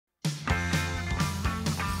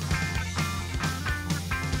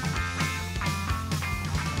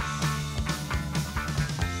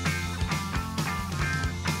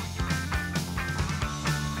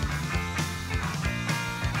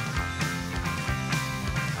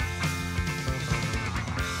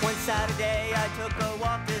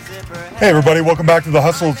Hey everybody, welcome back to The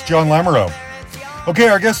Hustle. It's John Lamoureux. Okay,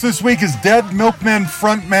 our guest this week is dead Milkmen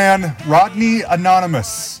frontman Rodney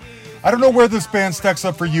Anonymous. I don't know where this band stacks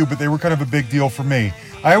up for you, but they were kind of a big deal for me.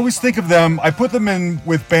 I always think of them, I put them in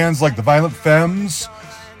with bands like the Violent Femmes,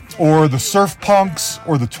 or the Surf Punks,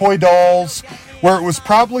 or the Toy Dolls, where it was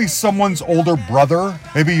probably someone's older brother,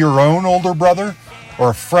 maybe your own older brother,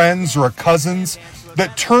 or a friend's or a cousin's,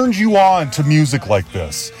 that turned you on to music like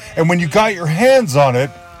this. And when you got your hands on it,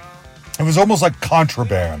 it was almost like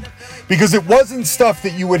contraband, because it wasn't stuff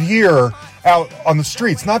that you would hear out on the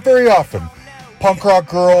streets, not very often. Punk Rock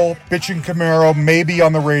Girl, Bitchin' Camaro, maybe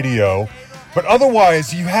on the radio, but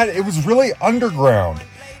otherwise it was really underground.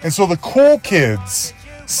 And so the cool kids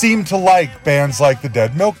seemed to like bands like the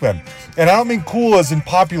Dead Milkmen. And I don't mean cool as in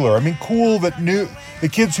popular, I mean cool that knew the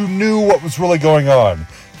kids who knew what was really going on,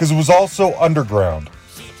 because it was also underground.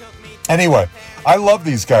 Anyway, I love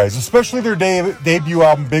these guys, especially their debut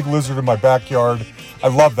album, Big Lizard in My Backyard. I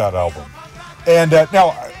love that album. And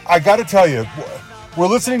now, I got to tell you, we're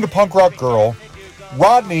listening to Punk Rock Girl.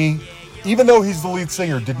 Rodney, even though he's the lead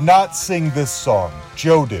singer, did not sing this song.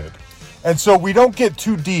 Joe did. And so we don't get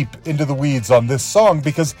too deep into the weeds on this song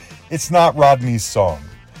because it's not Rodney's song.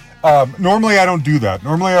 Normally, I don't do that.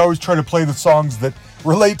 Normally, I always try to play the songs that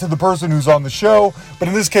relate to the person who's on the show. But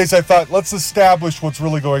in this case, I thought, let's establish what's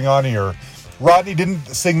really going on here. Rodney didn't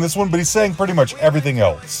sing this one, but he sang pretty much everything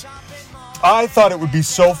else. I thought it would be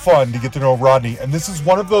so fun to get to know Rodney, and this is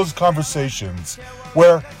one of those conversations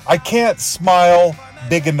where I can't smile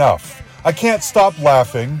big enough. I can't stop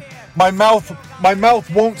laughing. My mouth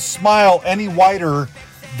won't smile any wider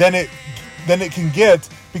than it can get,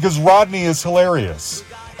 because Rodney is hilarious.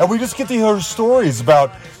 And we just get to hear stories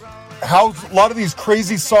about how a lot of these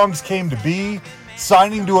crazy songs came to be,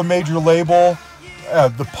 signing to a major label,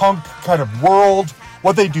 the punk kind of world,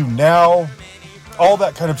 what they do now, all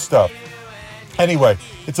that kind of stuff. Anyway,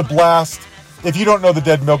 it's a blast. If you don't know the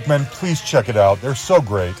Dead Milkmen, please check it out. They're so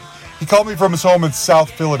great. He called me from his home in South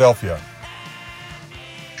Philadelphia.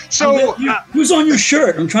 So, who's on your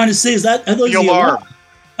shirt? I'm trying to see. Is that the Alarm?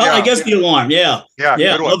 Oh, yeah. I guess the Alarm. Yeah. Yeah.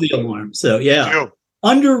 I love the Alarm. So, yeah.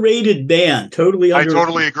 Underrated band. Totally underrated. I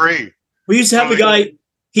totally agree. We used to have a guy.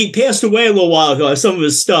 He passed away a little while ago, some of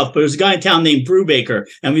his stuff, but there was a guy in town named Brubaker,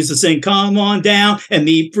 and we used to sing, "Come on down and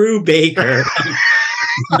meet Brubaker."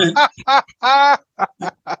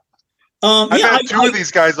 I've had two of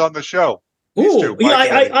these guys on the show. Oh,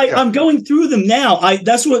 yeah, I'm going through them now. At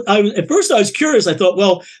first I was curious. I thought,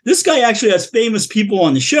 well, this guy actually has famous people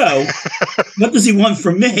on the show. What does he want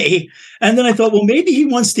from me? And then I thought, well, maybe he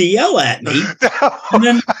wants to yell at me. And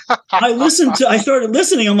then I started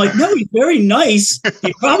listening. I'm like, no, he's very nice.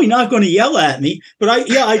 He's probably not going to yell at me. But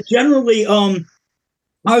I generally, I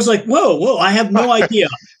was like, whoa, I have no idea.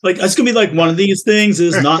 Like, it's going to be like one of these things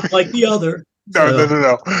is not like the other.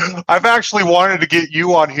 No. I've actually wanted to get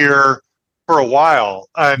you on here for a while,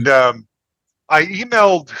 and I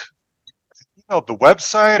emailed the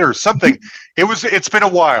website or something. It's been a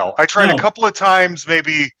while. I tried a couple of times,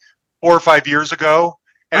 maybe 4 or 5 years ago,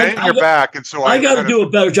 and I didn't hear back. And so I got to do a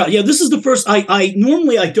better job. Yeah, this is the first. I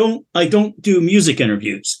normally I don't do music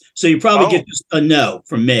interviews, so you probably get just a no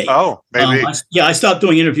from me. Oh, maybe. I stopped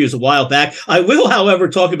doing interviews a while back. I will, however,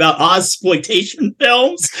 talk about Ozploitation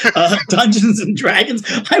films, Dungeons and Dragons.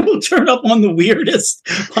 I will turn up on the weirdest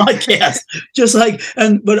podcast,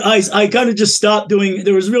 but I kind of just stopped doing.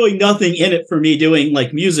 There was really nothing in it for me doing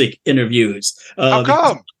like music interviews. How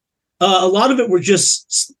come? A lot of it were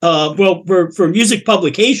just for music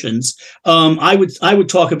publications. I would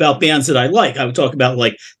talk about bands that I like. I would talk about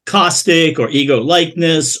like Caustic or Ego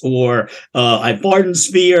Likeness or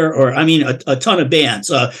Bardensphere or a ton of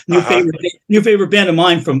bands. New favorite band of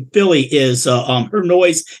mine from Philly is Her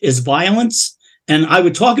Noise is Violence, and I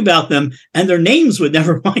would talk about them, and their names would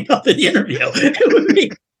never wind up in the interview.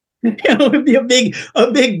 It would be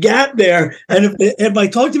a big gap there. And if I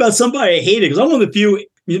talked about somebody I hated, because I'm one of the few.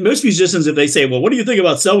 Most musicians, if they say, well, what do you think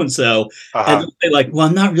about so-and-so? And they're like, well,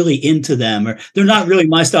 I'm not really into them, or they're not really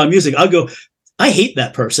my style of music. I'll go, I hate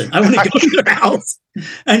that person. I want to go to their house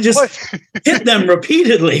and just hit them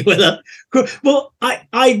repeatedly with a. Well,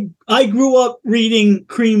 I grew up reading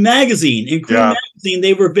Cream magazine. In Cream magazine,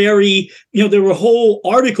 they were very, there were whole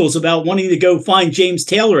articles about wanting to go find James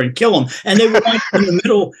Taylor and kill him, and they were like in the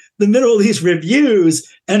middle of these reviews,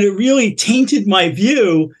 and it really tainted my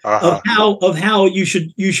view of how you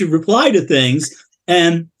should reply to things.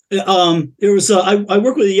 And there was I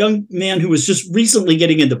work with a young man who was just recently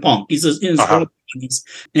getting into punk. He's in his early 20s,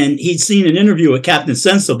 and he'd seen an interview with Captain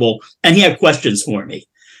Sensible, and he had questions for me.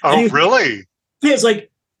 Oh, really? It's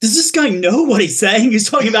like, does this guy know what he's saying? He's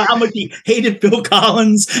talking about how much he hated Phil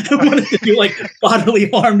Collins and wanted to do like bodily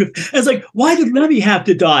harm. And it's like, why did Lemmy have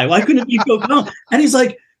to die? Why couldn't it be Phil Collins? And he's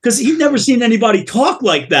like, because he'd never seen anybody talk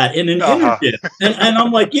like that in an interview. And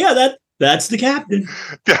I'm like, yeah, that's the captain.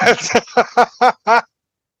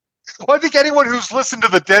 Well, I think anyone who's listened to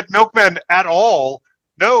the Dead Milkmen at all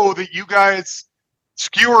know that you guys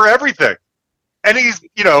skewer everything. Any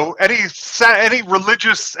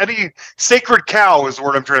religious, any sacred cow is the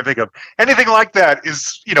word I'm trying to think of. Anything like that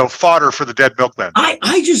is, fodder for the Dead Milkmen.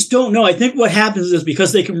 I just don't know. I think what happens is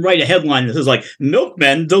because they can write a headline that says like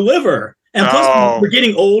Milkmen deliver. And plus we're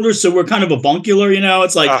getting older, so we're kind of avuncular,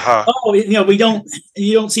 It's like,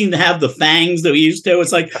 you don't seem to have the fangs that we used to.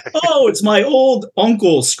 It's like, it's my old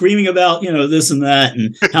uncle screaming about, this and that,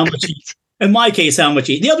 and how much in my case,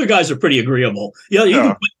 the other guys are pretty agreeable.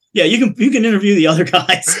 You can interview the other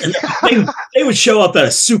guys, and they would show up at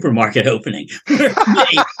a supermarket opening.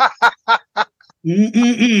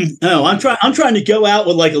 No, I'm trying to go out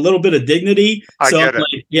with like a little bit of dignity. I'm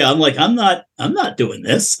not doing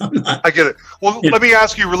this. I'm not. I get it. Well, let me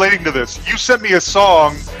ask you, relating to this, you sent me a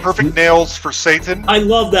song, "Perfect Nails for Satan." I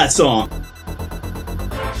love that song.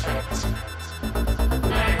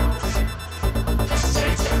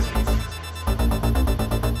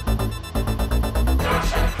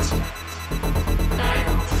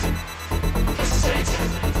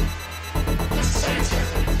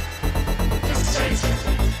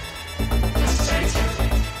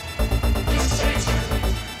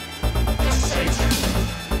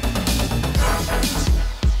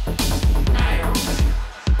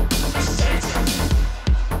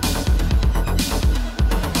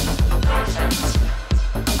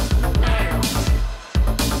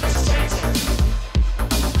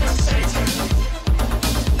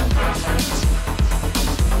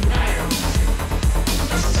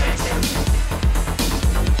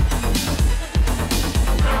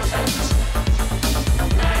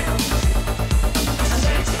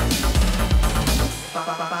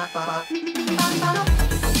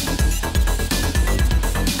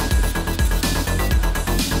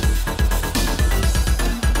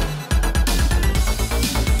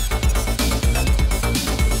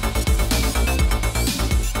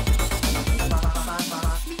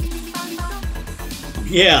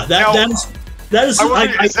 Yeah, that is.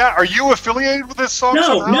 Are you affiliated with this song?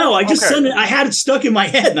 No. I just sent it. I had it stuck in my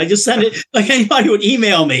head, and I just sent it. Like anybody would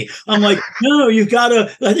email me. I'm like, no, you've got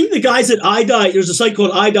to. I think the guys at I Die. There's a site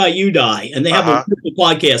called I Die You Die, and they have a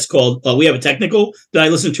podcast called We Have a Technical that I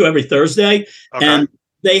listen to every Thursday, and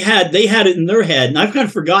they had it in their head, and I've kind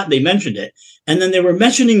of forgotten they mentioned it. And then they were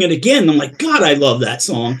mentioning it again. I'm like, God, I love that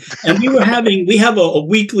song. And we have a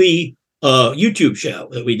weekly YouTube show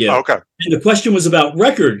that we do. Okay. And the question was about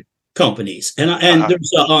record companies. And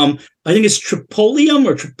there's I think it's Tripolium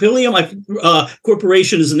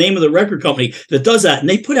Corporation is the name of the record company that does that. And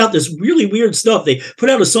they put out this really weird stuff. They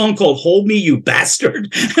put out a song called "Hold Me, You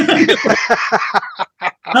Bastard." I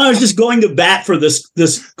was just going to bat for this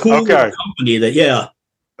cool company that,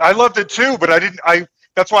 I loved it too, but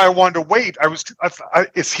that's why I wanted to wait. Is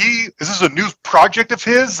this a new project of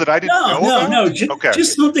his that I didn't know about? No.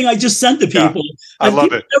 Just something I just sent to people. I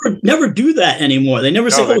love it. Never do that anymore. They never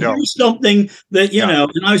say, here's something that,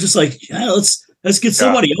 and I was just like, let's get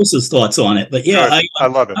somebody else's thoughts on it. But I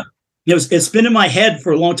love it. It's been in my head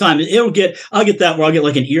for a long time. I'll get that where I'll get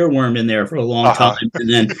like an earworm in there for a long time. And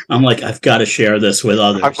then I'm like, I've got to share this with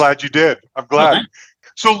others. I'm glad you did. I'm glad.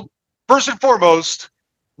 So first and foremost,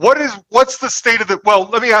 what's the state of the,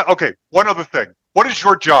 one other thing. What is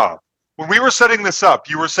your job? When we were setting this up,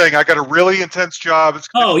 you were saying, I got a really intense job. It's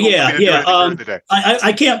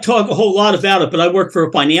I can't talk a whole lot about it, but I work for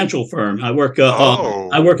a financial firm. I work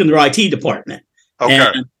in their IT department. Okay.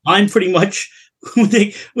 And I'm pretty much,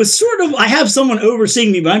 I have someone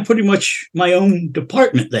overseeing me, but I'm pretty much my own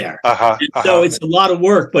department there. So it's a lot of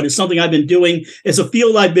work, but it's something I've been doing. It's a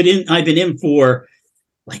field I've been in for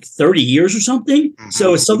like 30 years or something. Mm-hmm.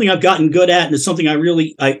 So it's something I've gotten good at, and it's something I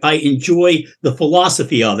really I enjoy the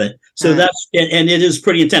philosophy of it. So that's and it is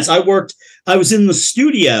pretty intense. I was in the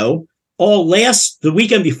studio the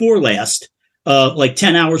weekend before last, like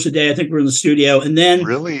 10 hours a day. I think we're in the studio, and then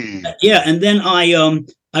and then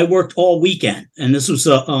I worked all weekend, and this was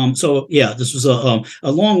a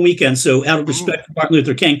long weekend. So out of respect for Martin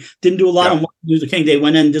Luther King, didn't do a lot on Martin Luther King Day.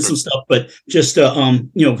 Went in and did some stuff, but just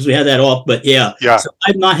because we had that off. But so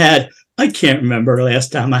I've not had. I can't remember the last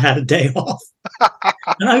time I had a day off,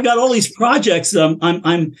 and I've got all these projects.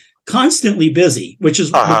 I'm constantly busy, which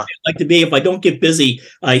is what I like to be. If I don't get busy,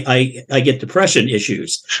 I get depression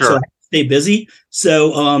issues. Sure. So stay busy.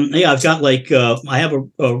 So yeah, I've got like I have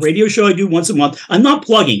a radio show I do once a month. I'm not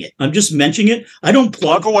plugging it. I'm just mentioning it. I don't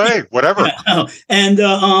plug away, whatever. And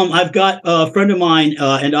I've got a friend of mine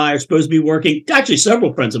and I are supposed to be working. Actually,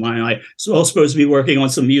 several friends of mine and I are all supposed to be working on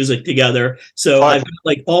some music together. So I've got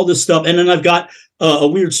like all this stuff, and then I've got a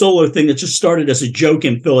weird solo thing that just started as a joke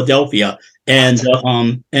in Philadelphia, and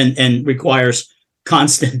requires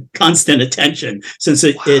constant attention since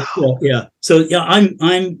it yeah. So yeah,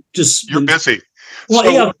 I'm just you're busy. Well,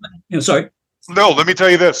 so, yeah. Sorry. No, let me tell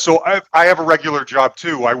you this. So I have a regular job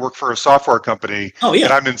too. I work for a software company. Oh, yeah.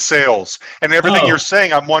 And I'm in sales. And everything you're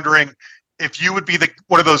saying, I'm wondering if you would be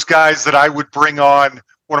one of those guys that I would bring on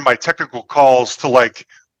one of my technical calls to, like,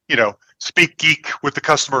 you know, speak geek with the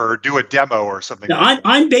customer or do a demo or something. No,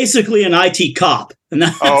 I'm basically an IT cop, and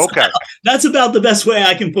that's about the best way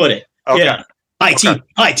I can put it. Okay. Yeah.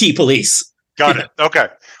 IT police. Got it. Okay.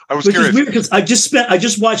 I was curious. Is weird because I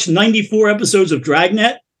just watched 94 episodes of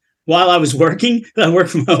Dragnet while I was working. I work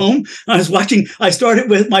from home. I started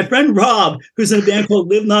with my friend Rob, who's in a band called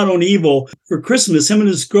Live Not on Evil. For Christmas, him and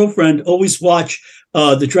his girlfriend always watch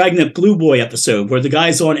the Dragnet Blue Boy episode where the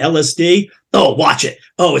guy's on LSD. Oh, watch it.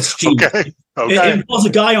 Oh, it's genius. Okay. And involves a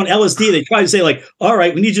guy on LSD. They try to say, like, all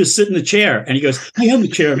right, we need you to sit in the chair. And he goes, I am the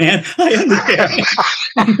chair, man. I am the chair.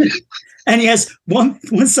 And he has one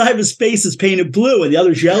side of his face is painted blue and the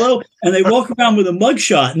other's yellow. And they walk around with a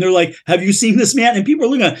mugshot. And they're like, have you seen this man? And people are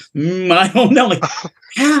looking at, I don't know. Like,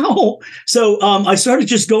 how? So I started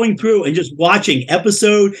just going through and just watching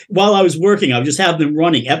episode while I was working. I would just have them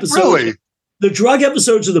running episodes. Really? The drug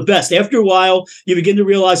episodes are the best. After a while, you begin to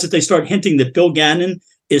realize that they start hinting that Bill Gannon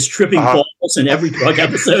is tripping balls in every drug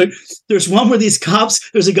episode. There's one where these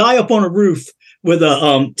cops, there's a guy up on a roof with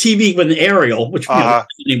a TV with an aerial, which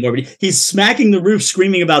anymore, but he's smacking the roof,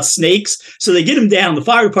 screaming about snakes. So they get him down. The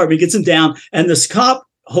fire department gets him down, and this cop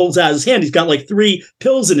holds out his hand. He's got like 3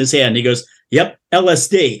 pills in his hand. He goes, "Yep,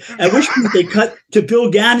 LSD." At which point they cut to Bill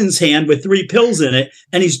Gannon's hand with 3 pills in it,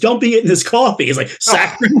 and he's dumping it in his coffee. He's like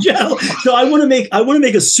saccharin gel. So I want to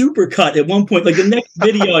make a super cut at one point. Like the next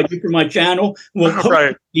video I do for my channel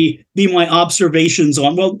will be my observations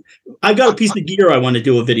on. Well, I've got a piece of gear I want to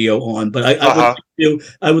do a video on, but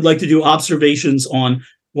I would like to do observations on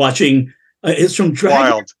watching. It's from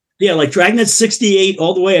Dragnet. Yeah, like Dragnet 68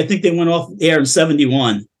 all the way. I think they went off air in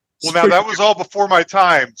 71. Well, now that was all before my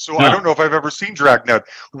time, so I don't know if I've ever seen Dragnet.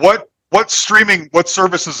 What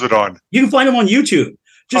service is it on? You can find them on YouTube.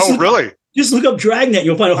 Really? Just look up Dragnet.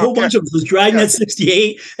 You'll find a whole bunch of them. Dragnet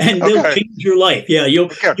 68, and they'll change your life. Yeah, you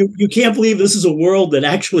can't believe this is a world that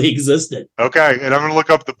actually existed. Okay, and I'm going to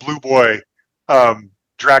look up the Blue Boy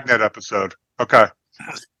Dragnet episode. Okay.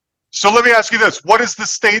 So let me ask you this. What is the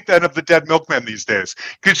state then of the Dead Milkmen these days?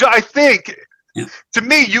 Because I think... Yeah. To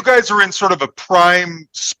me, you guys are in sort of a prime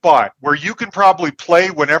spot where you can probably play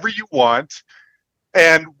whenever you want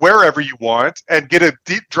and wherever you want and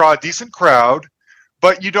draw a decent crowd,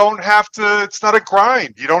 but you don't have to, it's not a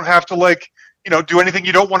grind. You don't have to do anything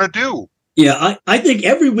you don't want to do. Yeah, I think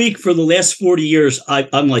every week for the last 40 years,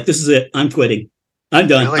 I'm like, this is it. I'm quitting. I'm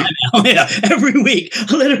done. Really? Yeah, every week,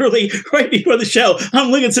 literally right before the show,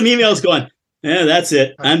 I'm looking at some emails going, yeah, that's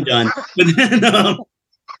it. I'm done. But then,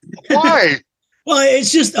 why? Well,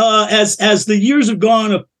 it's just as the years have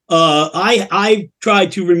gone, I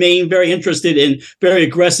tried to remain very interested in very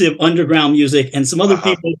aggressive underground music, and some other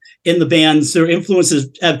people in the bands, their influences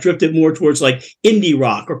have drifted more towards like indie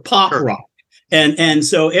rock or pop rock, and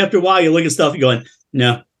so after a while you look at stuff, you're going,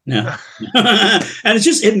 no. And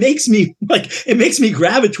it makes me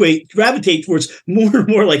gravitate towards more and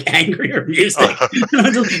more like angrier music.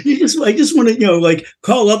 I just want to, like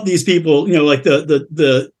call up these people, like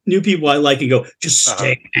the new people I like and go, just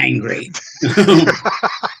stay angry.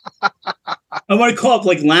 I want to call up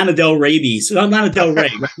like Lana Del Rey, not Lana Del Rey,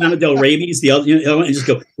 Lana Del Rey, the other, and just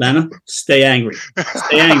go, Lana, stay angry.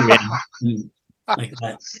 Like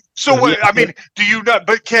that. So what, I mean, do you not?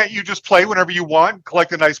 But can't you just play whenever you want?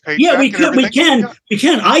 Collect a nice paycheck. Yeah, we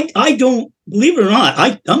can. I don't, believe it or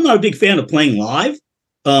not. I'm not a big fan of playing live.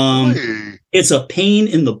 Really? It's a pain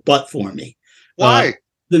in the butt for me. Why?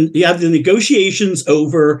 You have the negotiations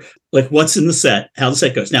over like what's in the set, how the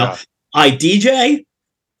set goes. Now, I DJ.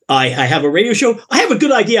 I have a radio show. I have a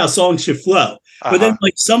good idea how songs should flow, but then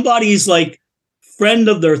like somebody's like friend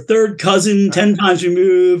of their third cousin 10 times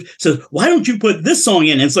removed says, why don't you put this song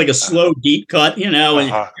in? And it's like a slow deep cut, and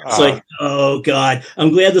it's like, oh God,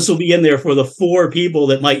 I'm glad this will be in there for the 4 people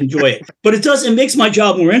that might enjoy it. But it makes my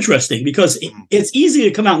job more interesting because it's easy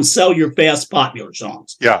to come out and sell your fast popular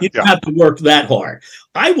songs. You don't have to work that hard.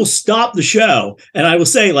 I will stop the show and I will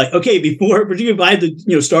say like, okay, particularly if I had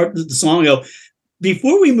to start the song, I go,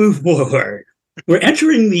 before we move forward, we're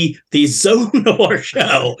entering the zone of our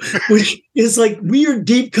show, which is like weird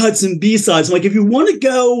deep cuts and B-sides. Like if you want to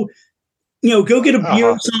go, go get a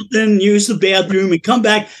beer or something, use the bathroom, and come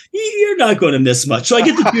back, you're not going to miss much. So I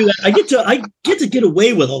get to do that. I get to get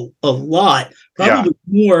away with a lot, probably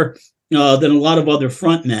more than a lot of other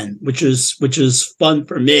frontmen, which is fun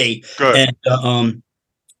for me. Good. And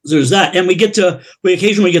there's that, and we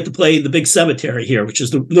occasionally get to play the big cemetery here, which is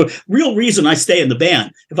the real reason I stay in the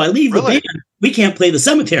band. If I leave the band, we can't play the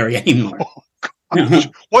cemetery anymore.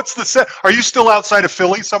 What's the set? Are you still outside of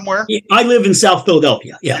Philly somewhere? I live in South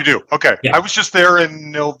Philadelphia. Yeah, you do. Okay, yeah. I was just there in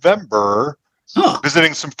November,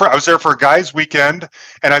 visiting some friends. I was there for a guys' weekend,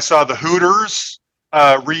 and I saw the Hooters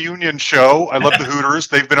reunion show. I love the Hooters.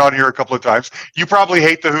 They've been on here a couple of times. You probably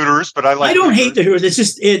hate the Hooters, but I don't hate the Hooters.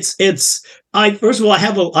 It's just first of all, I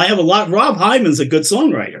have a lot. Rob Hyman's a good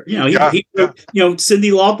songwriter. He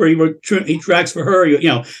Cyndi Lauper. He tracks for her.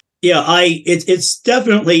 It's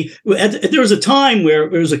definitely. There was a time where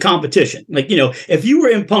there was a competition. Like if you were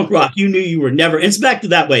in punk rock, you knew you were never. It's back to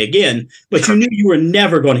that way again, but you knew you were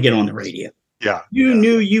never going to get on the radio. Yeah, you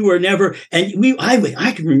knew you were never. And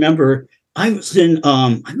I can remember. I was in,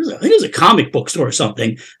 I think it was a comic book store or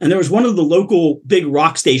something, and there was one of the local big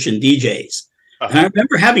rock station DJs. And I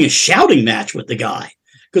remember having a shouting match with the guy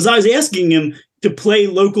because I was asking him to play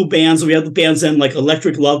local bands. We have the bands then like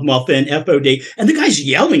Electric Love Muffin, FOD, and the guy's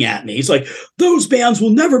yelling at me. He's like, those bands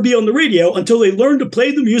will never be on the radio until they learn to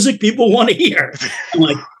play the music people want to hear.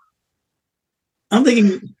 I'm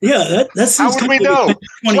thinking, that's how would we know?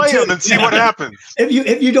 Play them and see what happens.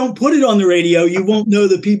 If you don't put it on the radio, you won't know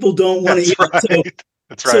that people don't want to hear it.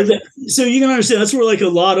 That's right. So you can understand that's where like a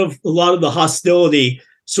lot of the hostility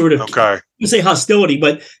sort of. Okay. You say hostility,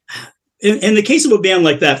 but in the case of a band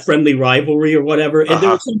like that, Friendly Rivalry or whatever, and there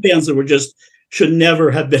were some bands that should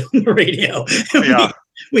never have been on the radio.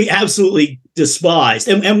 We absolutely despised,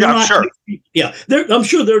 and we're not. Sure. Yeah, I'm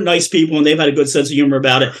sure they're nice people, and they've had a good sense of humor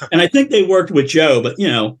about it. And I think they worked with Joe, but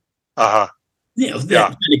again,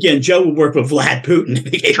 Joe would work with Vlad Putin.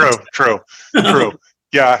 True.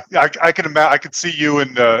 Yeah, I can imagine. I could see you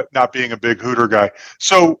and not being a big Hooter guy.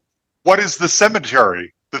 So, what is the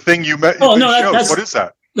cemetery? The thing you met? Oh no, what is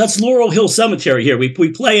that? That's Laurel Hill Cemetery here. We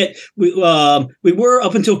play it. We were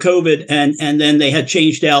up until COVID, and then they had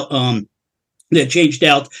changed out.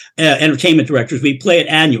 Entertainment directors. We play it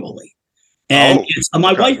annually. And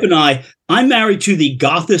my wife and I'm married to the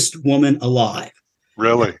gothest woman alive.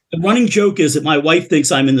 Really? The running joke is that my wife thinks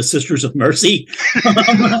I'm in the Sisters of Mercy.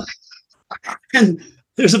 And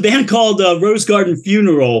there's a band called Rose Garden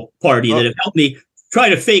Funeral Party that have helped me try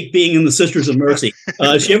to fake being in the Sisters of Mercy.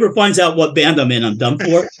 If she ever finds out what band I'm in, I'm done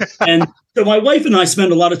for. And so my wife and I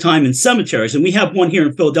spend a lot of time in cemeteries, and we have one here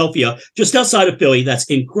in Philadelphia, just outside of Philly. That's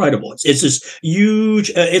incredible. It's this huge.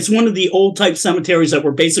 It's one of the old type cemeteries that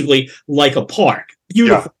were basically like a park.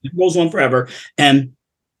 Beautiful. Yeah. It rolls on forever. And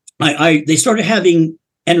they started having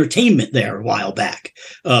entertainment there a while back,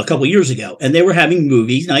 a couple of years ago, and they were having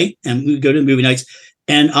movie night, and we would go to the movie nights.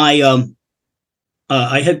 And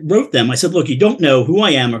I had wrote them. I said, look, you don't know who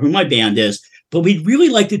I am or who my band is, but we'd really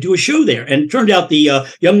like to do a show there. And it turned out the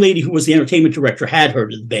young lady who was the entertainment director had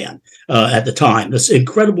heard of the band at the time, this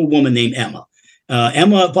incredible woman named Emma.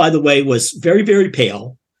 Emma, by the way, was very, very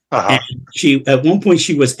pale. And at one point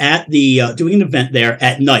she was at the doing an event there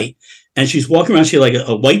at night, and she's walking around. She had like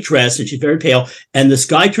a white dress, and she's very pale. And this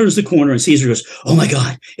guy turns the corner and sees her and goes, oh my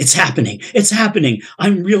God, it's happening. It's happening.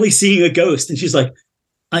 I'm really seeing a ghost. And she's like,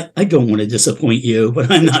 I don't want to disappoint you, but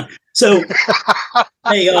I'm not. So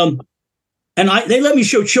they let me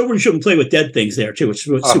show children shouldn't play with dead things there too, which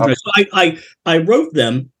was super nice. So I wrote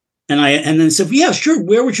them and then said, yeah, sure.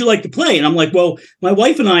 Where would you like to play? And I'm like, well, my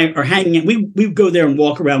wife and I are hanging out. We would go there and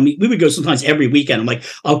walk around. We would go sometimes every weekend. I'm like,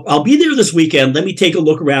 I'll be there this weekend. Let me take a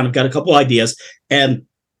look around. I've got a couple ideas. And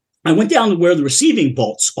I went down to where the receiving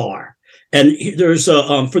vaults are. And there's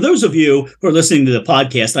for those of you who are listening to the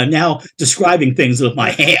podcast, I'm now describing things with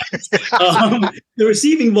my hands. The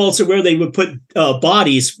receiving vaults are where they would put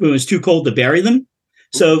bodies when it was too cold to bury them.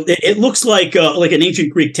 So it looks like an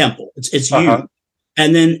ancient Greek temple. It's huge,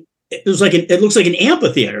 and then it looks like an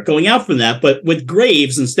amphitheater going out from that, but with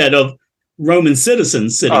graves instead of Roman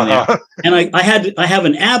citizens sitting there. And I have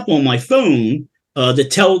an app on my phone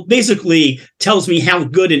that basically tells me how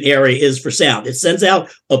good an area is for sound. It sends out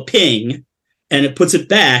a ping and it puts it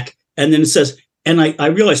back, and then it says, and I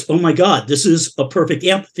realized, oh my God, this is a perfect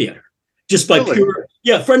amphitheater. Just by pure,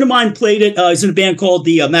 a friend of mine played it. He's in a band called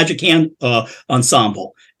the Magic Hand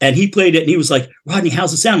Ensemble, and he played it, and he was like, Rodney,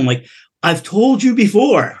 how's it sound? I'm like, I've told you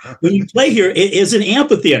before, when you play here, it is an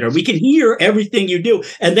amphitheater. We can hear everything you do.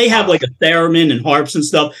 And they have like a theremin and harps and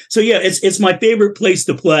stuff. So yeah, it's my favorite place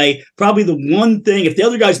to play. Probably the one thing, if the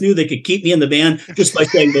other guys knew they could keep me in the band just by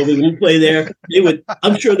saying, well, we won't play there,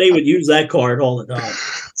 I'm sure they would use that card all the time.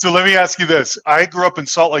 So let me ask you this. I grew up in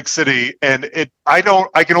Salt Lake City, and I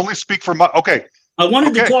can only speak for okay. I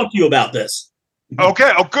wanted to talk to you about this.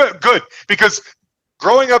 Okay. Oh, good. Because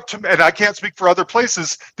growing up and I can't speak for other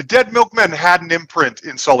places, the Dead Milkmen had an imprint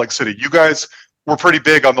in Salt Lake City. You guys were pretty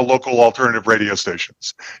big on the local alternative radio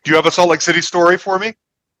stations. Do you have a Salt Lake City story for me?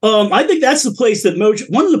 I think that's the place that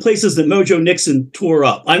one of the places that Mojo Nixon tore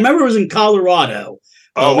up. I remember it was in Colorado.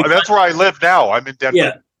 That's where I live now. I'm in Denver.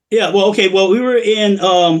 Yeah. Yeah. Well, okay. Well, we were in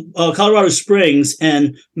Colorado Springs,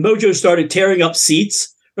 and Mojo started tearing up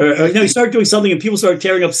seats. He started doing something, and people started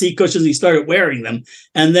tearing up seat cushions. He started wearing them,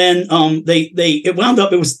 and then it wound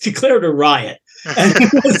up. It was declared a riot, and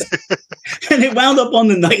it wound up on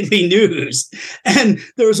the nightly news. And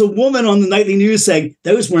there was a woman on the nightly news saying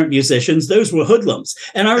those weren't musicians; those were hoodlums.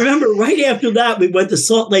 And I remember right after that, we went to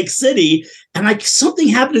Salt Lake City, and something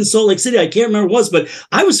happened in Salt Lake City. I can't remember what it was, but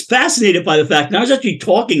I was fascinated by the fact. And I was actually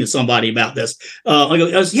talking to somebody about this. I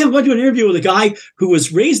was going to do an interview with a guy who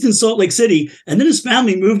was raised in Salt Lake City, and then his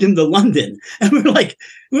family moved him to London. And we were like,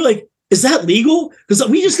 is that legal? Because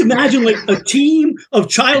we just imagine like a team of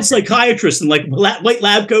child psychiatrists in like white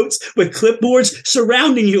lab coats with clipboards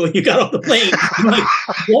surrounding you when you got off the plane, and, like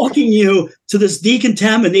walking you to this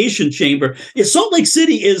decontamination chamber. Yeah, Salt Lake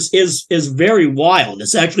City is very wild.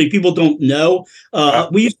 It's actually, people don't know. I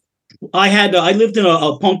lived in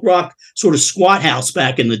a punk rock sort of squat house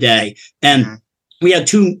back in the day, and we had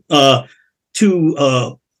two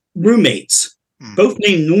roommates. Both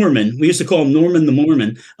named Norman. We used to call him Norman the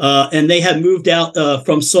Mormon, and they had moved out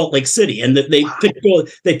from Salt Lake City, and they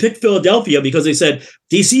picked Philadelphia because they said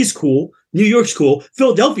DC's cool, New York's cool,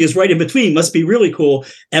 Philadelphia's right in between, must be really cool.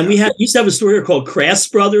 And we used to have a store here called Crass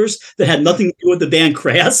Brothers that had nothing to do with the band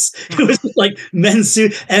Crass. It was just like men's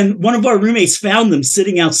suit, and one of our roommates found them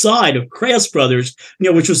sitting outside of Crass Brothers,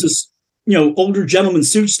 which was this older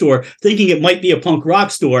gentleman's suit store, thinking it might be a punk rock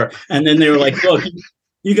store, and then they were like, look.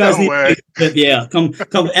 You guys need to,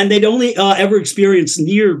 come. And they'd only ever experienced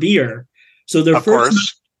near beer. So their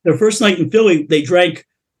first night in Philly, they drank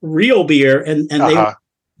real beer and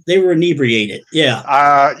they were inebriated.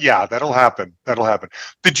 Yeah. Yeah, that'll happen.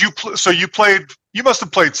 Did you, you must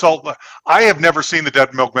have played Salt. I have never seen the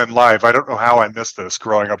Dead Milkmen live. I don't know how I missed this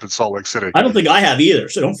growing up in Salt Lake City. I don't think I have either.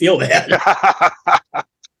 So don't feel bad.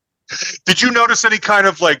 Did you notice any kind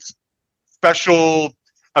of like special,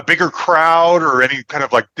 a bigger crowd or any kind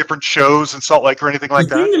of like different shows in Salt Lake or anything like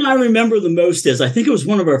that? The thing that I remember the most is I think it was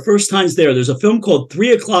one of our first times there. There's a film called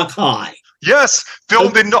 3 O'Clock High. Yes,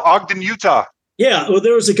 filmed in Ogden, Utah. Yeah, well,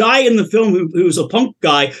 there was a guy in the film who was a punk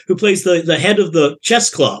guy who plays the head of the chess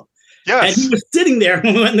club. Yes. And he was sitting there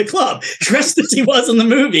when we went in the club, dressed as he was in the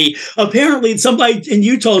movie. Apparently, somebody in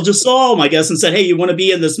Utah just saw him, I guess, and said, hey, you want to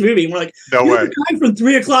be in this movie? And we're like, no way. The guy from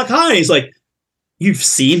 3 O'Clock High. And he's like, you've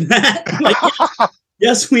seen that? I'm like,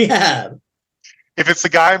 yes, we have. If it's the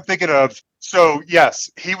guy I'm thinking of, so yes,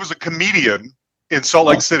 he was a comedian in Salt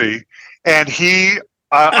Lake City, and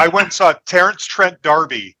I went and saw Terrence Trent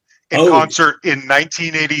D'Arby in concert in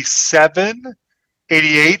 1987,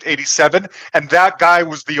 88, 87, and that guy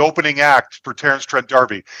was the opening act for Terrence Trent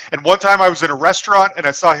D'Arby. And one time I was in a restaurant, and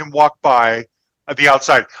I saw him walk by at the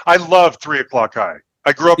outside. I love 3 O'Clok High.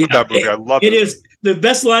 I grew up with that movie. I love it. It is the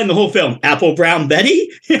best line in the whole film. Apple Brown Betty.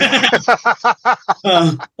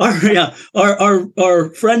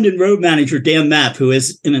 Our friend and road manager Dan Mapp, who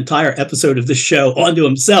is an entire episode of the show onto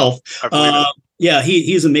himself.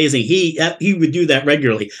 He's amazing. He would do that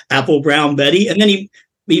regularly. Apple Brown Betty, and then he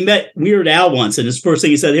met Weird Al once, and his first thing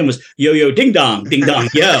he said to him was "Yo yo ding dong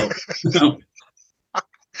yo."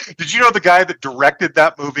 Did you know the guy that directed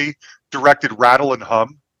that movie directed Rattle and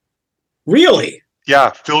Hum? Really?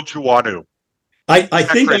 Yeah, Phil Giuanu. I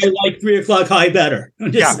think crazy. I like 3 O'Clock High better.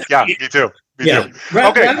 Me too. Me too.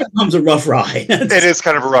 Okay. That becomes a rough ride. It is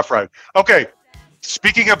kind of a rough ride. Okay.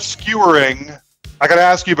 Speaking of skewering, I got to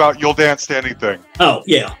ask you about You'll Dance to Anything. Oh,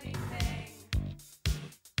 yeah.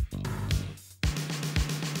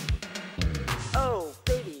 Oh,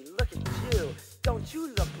 baby, look at you. Don't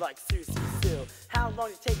you look like Susie Sue? How long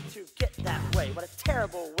did it take to get that way? What a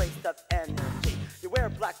terrible waste of energy. You wear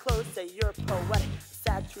black clothes, say you're poetic.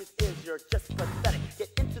 Sad truth is you're just pathetic. Get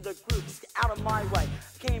into the groove, just get out of my way.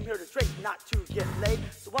 I came here to drink, not to get laid.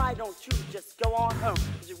 So why don't you just go on home?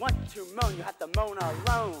 If you want to moan, you have to moan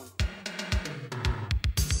alone.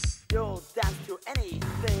 You'll dance to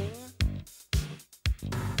anything.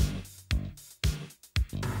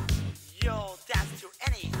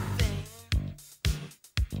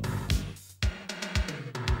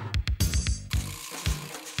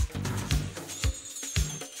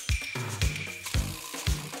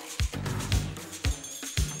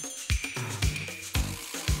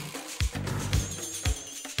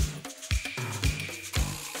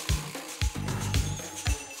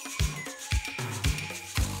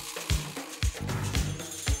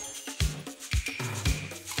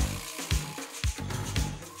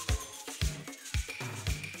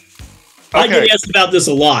 I get asked about this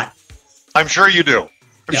a lot. I'm sure you do.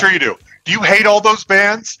 I'm sure you do. Do you hate all those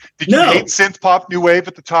bands? Did you hate synth pop, new wave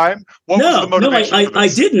at the time? What was the motivation? I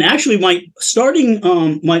didn't actually. One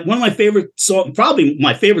of my favorite song, probably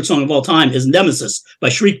my favorite song of all time, is "Nemesis" by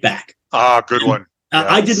Shriekback. Ah, good one. Yes.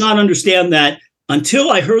 I did not understand that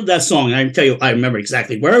until I heard that song. And I can tell you, I remember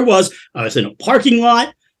exactly where I was. I was in a parking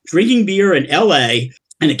lot drinking beer in L.A.,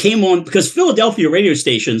 and it came on because Philadelphia radio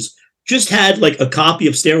stations just had like a copy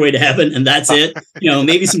of Stairway to Heaven, and that's it.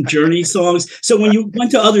 Maybe some Journey songs. So when you went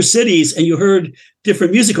to other cities and you heard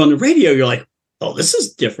different music on the radio, you're like, oh, this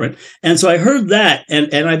is different. And so I heard that,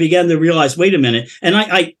 and I began to realize, wait a minute. And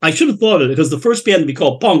I should have thought of it, because the first band to be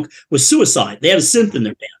called punk was Suicide. They had a synth in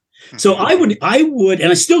their band. So I would,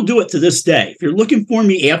 and I still do it to this day. If you're looking for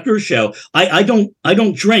me after a show, I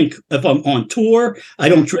don't drink if I'm on tour. I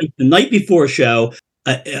don't drink the night before a show.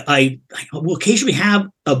 I will occasionally have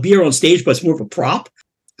a beer on stage, but it's more of a prop.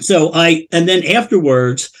 So and then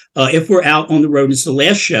afterwards, if we're out on the road and it's the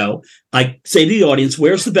last show, I say to the audience,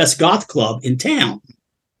 where's the best goth club in town?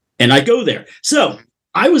 And I go there. So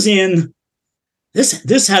I was in,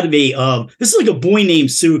 this had to be, this is like a Boy Named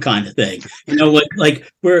Sue kind of thing.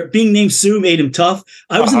 Like where being named Sue made him tough.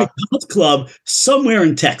 I was in a goth club somewhere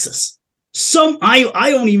in Texas. I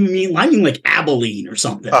don't even mean, I mean like Abilene or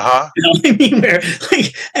something. You know what I mean? Where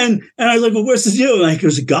and I was like, well, where's the deal? And like,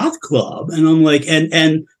 there's a goth club. And I'm like, and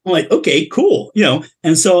I'm like, okay, cool.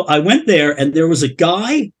 And so I went there, and there was a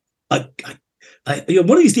guy, one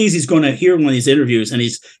of these days he's going to hear one of these interviews, and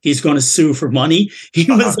he's going to sue for money. He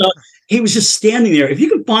was just standing there. If you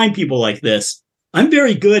can find people like this, I'm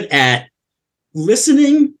very good at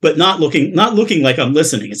listening, but not looking like I'm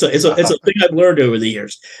listening. It's a thing I've learned over the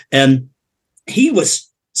years. And he was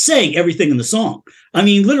saying everything in the song. I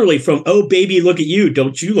mean, literally from "Oh baby, look at you,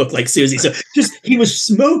 don't you look like Susie?" So just he was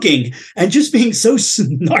smoking and just being so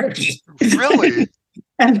snarky. Really?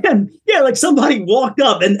 And then like somebody walked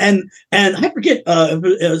up, and I forget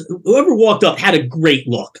whoever walked up had a great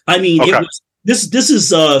look. I mean, It was. This is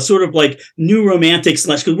sort of like new romantic /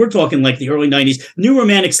 because we're talking like the early 90s, new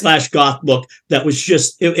romantic / goth look that was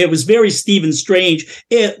just, it was very Stephen Strange.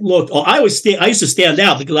 It looked, I used to stand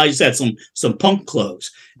out because I just had some punk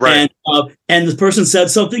clothes. Right. And the person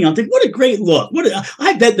said something, I'm thinking, what a great look.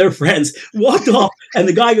 I bet their friends walked off, and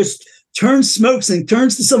the guy just turns, smokes, and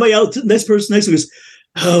turns to somebody else, this person next to him goes,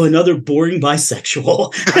 oh, another boring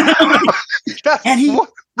bisexual. And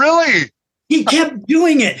he kept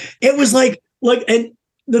doing it. It was like, and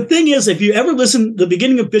the thing is, if you ever listen, the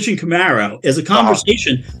beginning of Bitch and Camaro is a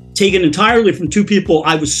conversation taken entirely from two people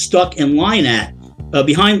I was stuck in line at,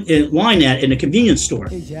 in a convenience store.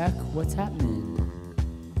 Hey, Jack, what's happening?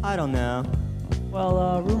 I don't know.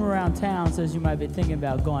 Well, rumor around town says you might be thinking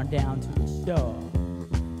about going down to the shore.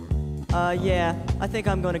 Yeah, I think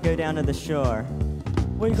I'm gonna go down to the shore.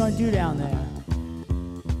 What are you gonna do down there?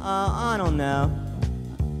 I don't know.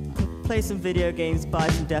 Play some video games, buy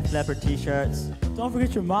some Def Leppard t-shirts. Don't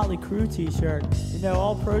forget your Motley Crue t-shirt.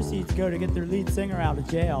 All proceeds go to get their lead singer out of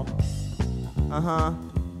jail.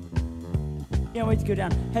 Can't wait to go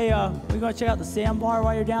down. Hey, we gonna check out the Sandbar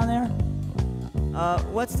while you're down there?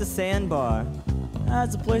 What's the Sandbar?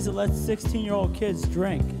 That's a place that lets 16-year-old kids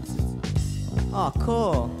drink. Oh,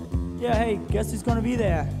 cool. Yeah, hey, guess who's gonna be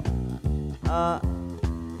there?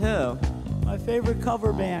 Who? My favorite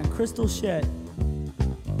cover band, Crystal Shit.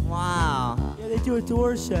 Wow. Yeah, they do a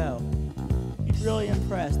tour show. You'd be really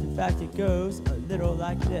impressed. In fact, it goes a little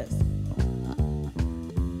like this.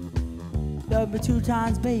 Love me 2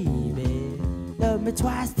 times, baby. Love me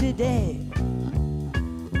twice today.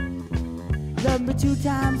 Love me 2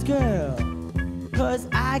 times, girl. 'Cause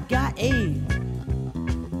I got AIDS.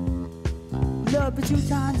 Love me 2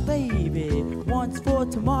 times, baby. Once for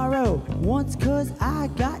tomorrow. Once 'cause I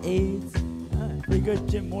got AIDS. Pretty good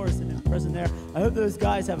Jim Morrison impression there. I hope those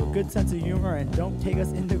guys have a good sense of humor and don't take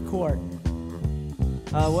us into court.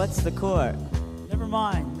 What's the court? Never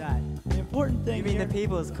mind that. The important thing You mean here, the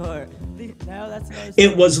people's court? No, that's another story.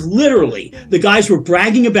 It was literally, the guys were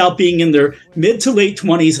bragging about being in their mid to late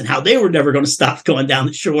 20s and how they were never going to stop going down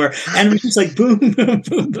the shore. And it was just like boom, boom,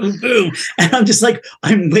 boom, boom, boom. And I'm just like,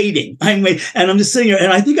 I'm waiting. And I'm just sitting there.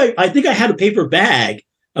 And I think I had a paper bag.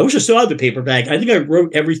 I wish I still had the paper bag. I think I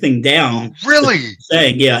wrote everything down. Really?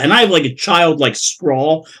 Yeah. And I have like a childlike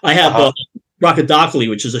scrawl. I have brachydactyly,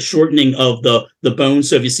 which is a shortening of the bone.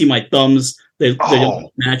 So if you see my thumbs, they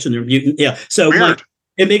don't match and they're mutant. Yeah. So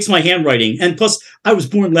it makes my handwriting. And plus, I was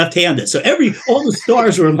born left-handed. So all the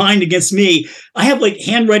stars were aligned against me. I have like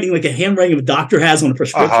handwriting, like a handwriting a doctor has on a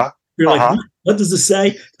prescription. You're like, what does this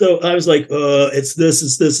say? So I was like, it's this,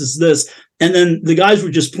 it's this, it's this. And then the guys were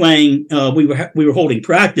just playing. We were holding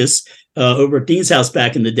practice, over at Dean's house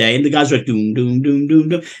back in the day, and the guys were like doom, doom, doom, doom,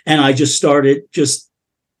 doom, and I just started just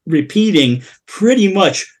repeating pretty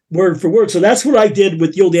much word for word. So that's what I did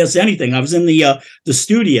with You'll Dance to Anything. I was in the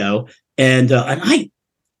studio, and I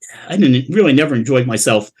didn't really never enjoyed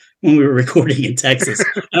myself when we were recording in Texas.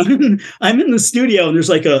 I'm in the studio, and there's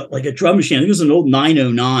like a drum machine. I think it was an old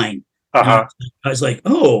 909. I was like,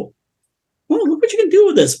 oh, well, look what you can do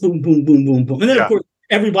with this. Boom, boom, boom, boom, boom. And then, of course,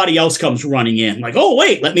 everybody else comes running in like, oh,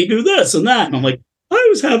 wait, let me do this and that. And I'm like, I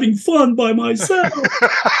was having fun by myself.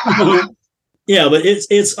 Yeah, but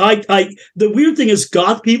the weird thing is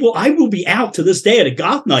goth people, I will be out to this day at a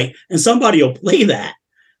goth night and somebody will play that.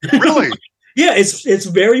 Really? Yeah, it's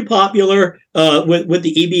very popular with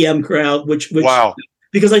the EBM crowd, which wow.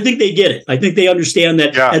 Because I think they get it. I think they understand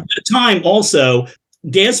that at the time also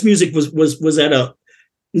dance music was at a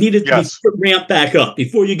needed to be ramped back up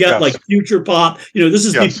before you got like future pop. This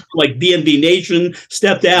is people like B&B Nation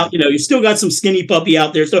stepped out. You still got some Skinny Puppy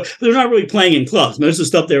out there. So they're not really playing in clubs. Most of the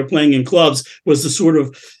stuff they were playing in clubs was the sort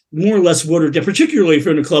of more or less watered down, particularly if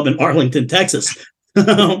you're in a club in Arlington, Texas.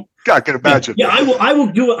 God, I can imagine. Yeah,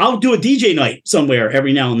 I'll do a DJ night somewhere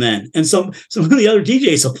every now and then. And some of the other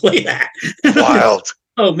DJs will play that. Wild.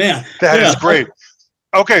 Oh man. That is great.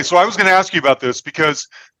 Okay, so I was going to ask you about this because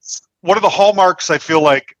one of the hallmarks I feel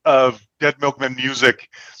like of Dead Milkmen music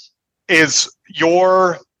is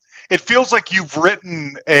it feels like you've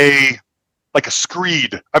written a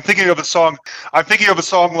screed. I'm thinking of a song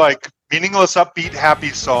like Meaningless Upbeat Happy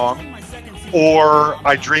Song or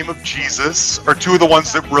I Dream of Jesus are two of the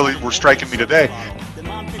ones that really were striking me today. The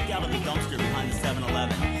mom picked out of the dumpster behind the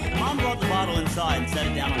 7-Eleven. Mom brought the bottle inside and set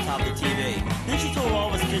it down on top of the TV. Then she told all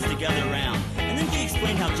of us kids to gather around. And then she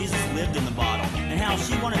explained how Jesus lived in the bottle and how if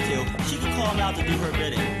she wanted to, she could call him out to do her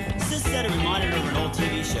bidding. Sis said it reminded her of an old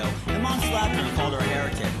TV show, and Mom slapped her and called her a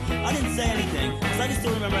heretic. I didn't say anything, because I can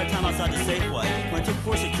still remember that time outside the Safeway when I took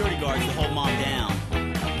 4 security guards to hold Mom down.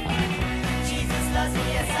 Jesus loves me,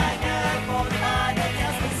 yes I know, for the Bible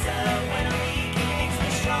tells me so. When I'm weak, he makes me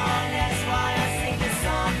strong, that's why I sing this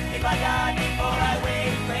song. If I die before I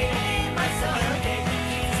wake, pray to me, my soul, okay.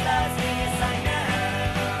 Jesus loves me, yes I know.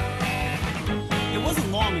 It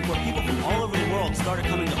wasn't long before people from all over the world started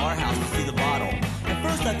coming to our house to see the bottle. At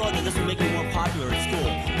first I thought that this would make me more popular at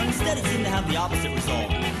school, but instead it seemed to have the opposite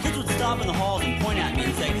result. Kids would stop in the halls and point at me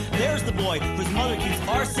and say, there's the boy whose mother keeps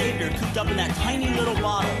our Savior cooped up in that tiny little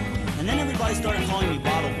bottle. And then everybody started calling me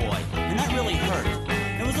Bottle Boy, and that really hurt.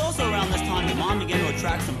 It was also around this time that Mom began to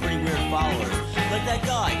attract some pretty weird followers, like that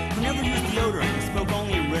guy who never used deodorant and spoke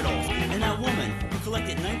only in riddles, and that woman who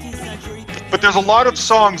collected 19th century... But there's a lot of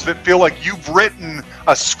songs that feel like you've written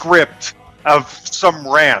a script of some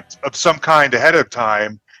rant of some kind ahead of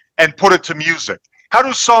time and put it to music. How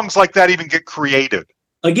do songs like that even get created?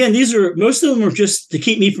 Again, most of them are just to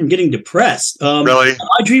keep me from getting depressed. Really?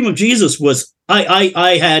 I Dream of Jesus was,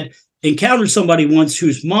 I had encountered somebody once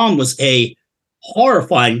whose mom was a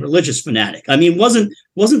horrifying religious fanatic. I mean, wasn't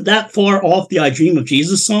that far off the I Dream of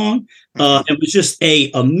Jesus song. It was just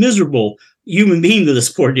a miserable human being to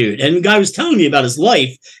this poor dude. And the guy was telling me about his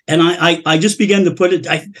life, and I just began to put it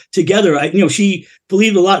together. She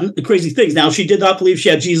believed a lot of crazy things. Now, she did not believe she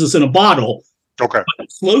had Jesus in a bottle. Okay.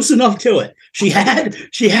 Close enough to it. She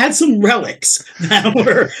had some relics that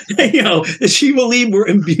were, that she believed were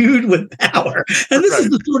imbued with power. And this is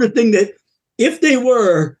the sort of thing that if they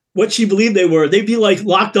were what she believed they were, they'd be like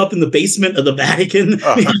locked up in the basement of the Vatican,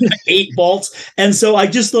 behind 8 vaults. And so I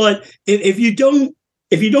just thought, if you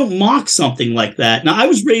don't mock something like that. Now, I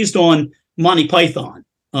was raised on Monty Python.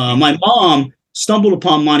 My mom stumbled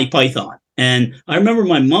upon Monty Python. And I remember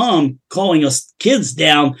my mom calling us kids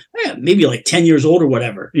down, maybe like 10 years old or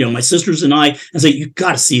whatever, my sisters and I, and say, you've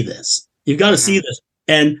got to see this. You've got to see this.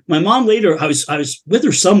 And my mom later, I was with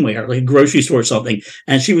her somewhere, like a grocery store or something,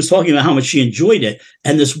 and she was talking about how much she enjoyed it.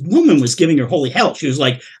 And this woman was giving her holy hell. She was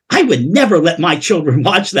like, I would never let my children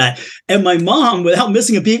watch that. And my mom, without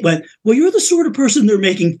missing a beat, went, well, you're the sort of person they're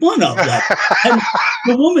making fun of. And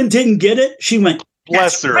the woman didn't get it. She went,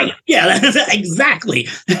 bless her. Right. Yeah, exactly.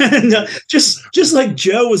 And just like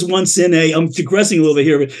Joe was once I'm digressing a little bit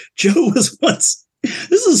here, but Joe was once,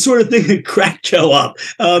 this is the sort of thing that cracked Joe up.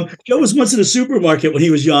 Joe was once in a supermarket when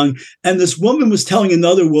he was young, and this woman was telling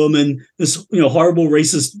another woman, this horrible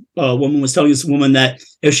racist woman was telling this woman that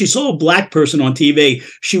if she saw a black person on TV,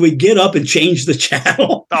 she would get up and change the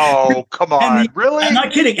channel. Oh, come on. Really? I'm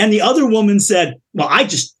not kidding. And the other woman said, well, I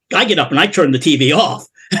get up and I turn the TV off.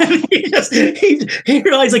 He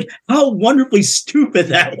realized like how wonderfully stupid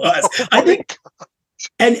that was. I think,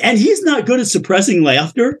 and he's not good at suppressing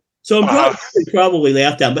laughter, so I'm probably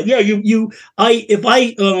laughed at. But yeah, if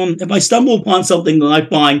I stumble upon something that I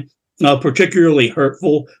find particularly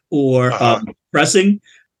hurtful or depressing,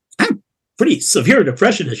 pretty severe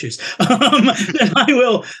depression issues, then I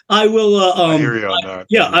will. I hear you on that.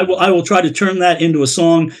 Yeah, I will try to turn that into a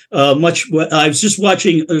song. I was just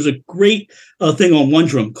watching. There's a great thing on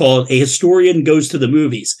Wondrum called "A Historian Goes to the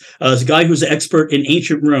Movies." There's a guy who's an expert in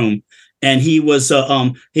ancient Rome, and he was.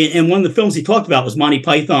 And one of the films he talked about was Monty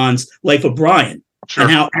Python's Life of Brian, Sure.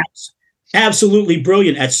 and how absolutely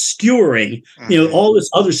brilliant at skewering, all this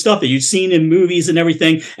other stuff that you've seen in movies and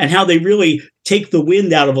everything, and how they really take the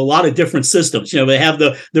wind out of a lot of different systems. They have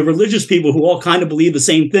the religious people who all kind of believe the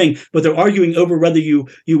same thing, but they're arguing over whether you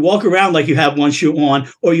walk around like you have one shoe on,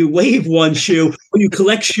 or you wave one shoe, or you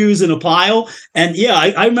collect shoes in a pile. And yeah,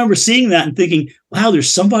 I remember seeing that and thinking, wow,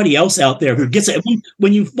 there's somebody else out there who gets it.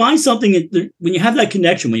 When you find something, when you have that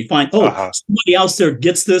connection, when you find, somebody else there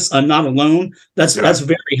gets this, I'm not alone, that's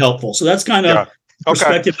very helpful. So that's kind of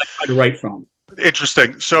perspective I try to write from.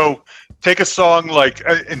 Interesting. So take a song like,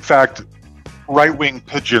 in fact, Right-Wing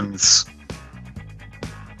Pigeons.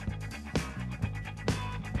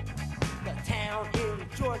 The town in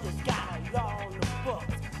Georgia's got a law on the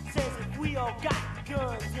books. Says if we all got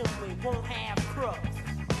guns, then we won't have crooks.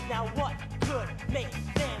 Now what could make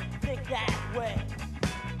them think that way?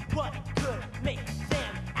 What could make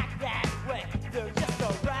them act that way? They're just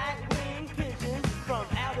a right-wing pigeon from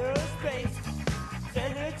outer space,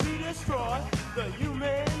 sent here to destroy the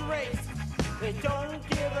human race. They don't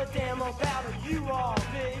give a damn about you or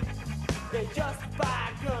me. They just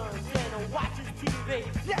buy guns and watch TV.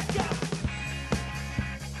 Let's go!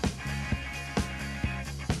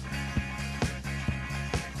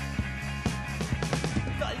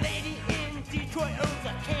 The lady in Detroit owns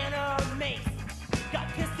a can of mace. Got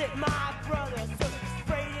pissed at my brother, so she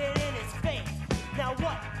sprayed it in his face. Now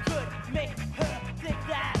what could make her think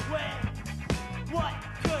that way? What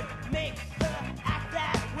could make her act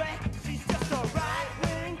that way? She's just a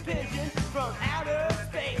right-wing pigeon from outer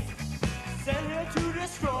space, sent here to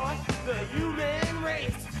destroy the human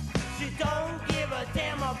race. She don't give a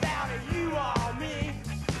damn about you or me.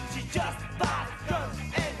 She just buys guns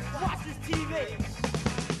and watches TV.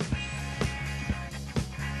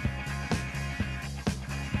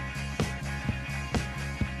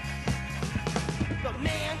 The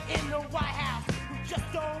man in the White House who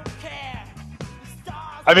just don't care.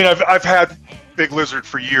 I mean, I've had Big Lizard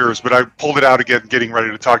for years, but I pulled it out again, getting ready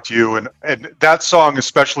to talk to you, and that song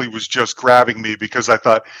especially was just grabbing me because I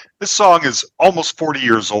thought this song is almost 40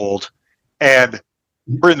 years old, and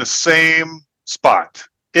we're in the same spot,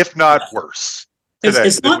 if not worse, today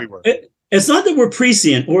than we were. It's not that we're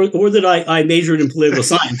prescient or that I majored in political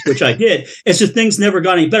science, which I did. It's just things never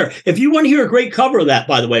got any better. If you want to hear a great cover of that,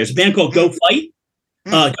 by the way, there's a band called Go Fight.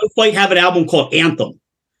 Go Fight have an album called Anthem.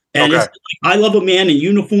 And it's I Love a Man in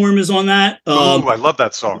Uniform is on that. I love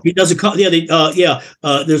that song. He does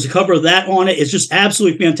there's a cover of that on it. It's just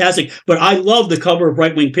absolutely fantastic. But I love the cover of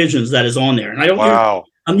Right-Wing Pigeons that is on there. And I don't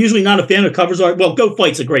I'm usually not a fan of covers art. Well, Go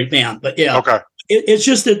Fight's a great band, but yeah. Okay. It's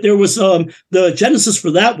just that there was the genesis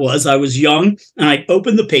for that was I was young and I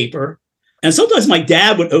opened the paper, and sometimes my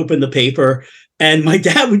dad would open the paper and my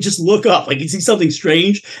dad would just look up like he'd see something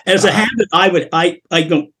strange. And as a habit, I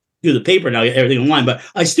don't do the paper now, everything online, but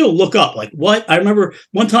I still look up like what I remember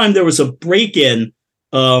one time there was a break-in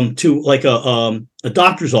to like a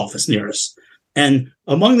doctor's office near us. And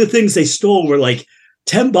among the things they stole were like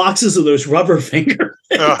 10 boxes of those rubber fingers.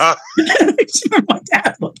 My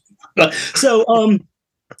dad looked. So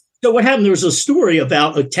what happened? There was a story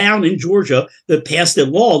about a town in Georgia that passed a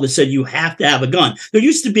law that said you have to have a gun. There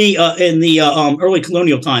used to be in the early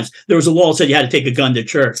colonial times, there was a law that said you had to take a gun to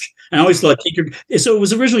church. And I always thought so it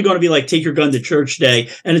was originally going to be like take your gun to church day.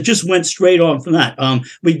 And it just went straight on from that.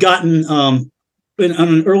 We'd gotten on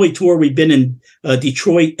an early tour, we'd been in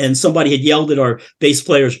Detroit, and somebody had yelled at our bass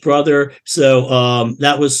player's brother. So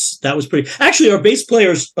that was pretty. Actually, our bass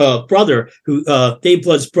player's brother, who Dave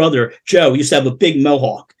Blood's brother, Joe, used to have a big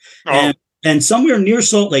mohawk. And somewhere near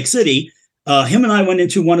Salt Lake City, him and I went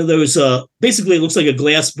into one of those. Basically, it looks like a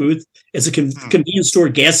glass booth. It's a convenience store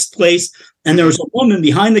gas place, and there was a woman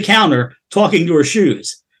behind the counter talking to her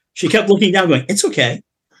shoes. She kept looking down, going, "It's okay,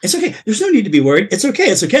 it's okay. There's no need to be worried. It's okay,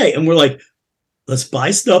 it's okay." And we're like, let's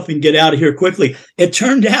buy stuff and get out of here quickly. It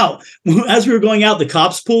turned out, as we were going out, the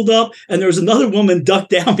cops pulled up, and there was another woman ducked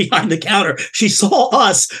down behind the counter. She saw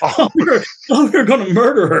us. Thought we were going to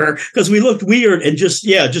murder her because we looked weird, and just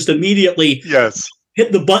immediately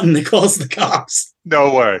hit the button that calls the cops.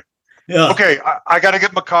 No way. Yeah. Okay, I got to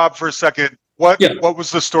get macabre for a second. What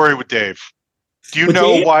was the story with Dave? Do you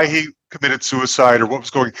know Dave? why he? committed suicide or what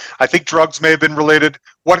was going? I think drugs may have been related.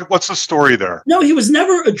 What's the story there? No, he was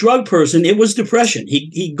never a drug person. It was depression.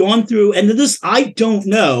 He'd gone through, and this I don't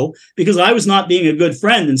know because I was not being a good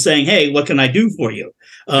friend and saying, "Hey, what can I do for you?"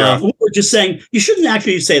 Or just saying, "You shouldn't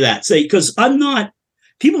actually say that." Say, because I'm not.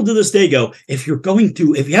 People to this day go, if you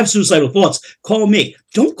have suicidal thoughts, call me.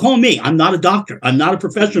 Don't call me. I'm not a doctor. I'm not a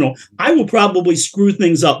professional. I will probably screw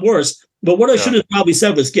things up worse. But what I should have probably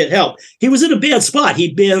said was get help. He was in a bad spot.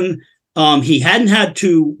 He'd been, he hadn't had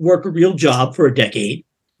to work a real job for a decade.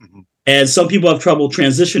 Mm-hmm. And some people have trouble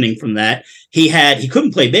transitioning from that. He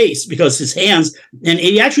couldn't play bass because his hands, and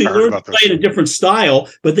he actually learned to play in a different style.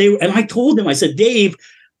 And I told him, I said, Dave,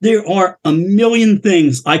 there are a million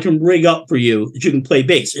things I can rig up for you that you can play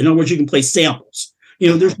bass. In other words, you can play samples.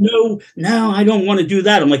 There's no, I don't want to do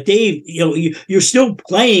that. I'm like, Dave, you're still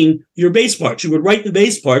playing your bass parts. You would write the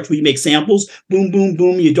bass parts where you make samples, boom, boom,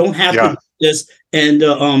 boom. You don't have to do this.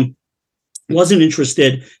 And wasn't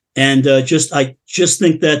interested. And I just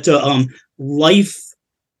think that life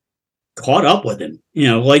caught up with him,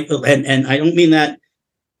 and I don't mean that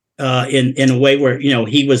in a way where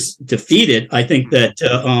he was defeated. I think that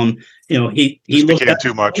he looked at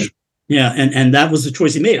too much. Yeah, and that was the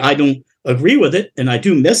choice he made. I don't agree with it, and I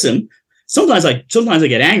do miss him. Sometimes I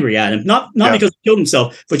get angry at him, not because he killed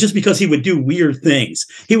himself, but just because he would do weird things.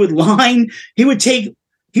 He would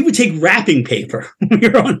take wrapping paper when we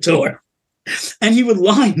were on tour. And he would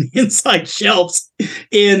line the inside shelves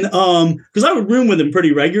in, because I would room with him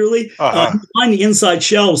pretty regularly. He would line the inside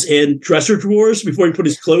shelves in dresser drawers before he put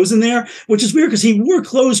his clothes in there, which is weird because he wore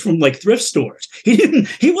clothes from like thrift stores.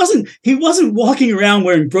 He wasn't walking around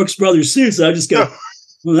wearing Brooks Brothers suits. I just go,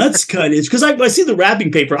 well, that's kind of, because I see the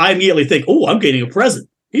wrapping paper, I immediately think, oh, I'm getting a present.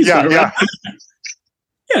 He's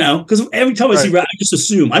because every time I see I just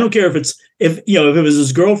assume. I don't care if it was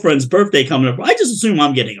his girlfriend's birthday coming up. I just assume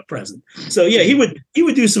I'm getting a present. So he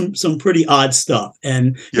would do some pretty odd stuff.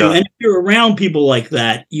 And and if you're around people like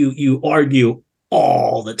that, you argue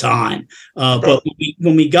all the time. But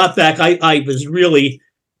when we got back, I was really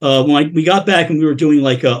when we got back and we were doing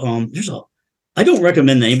like I don't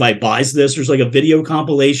recommend that anybody buys this. There's like a video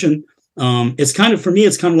compilation. It's kind of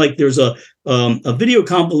like there's a video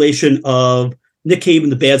compilation of Nick Cave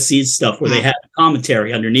and the Bad Seeds stuff where they had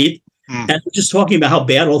commentary underneath and just talking about how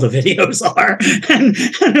bad all the videos are. and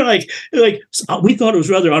they're like, we thought it was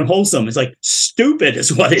rather unwholesome. It's like stupid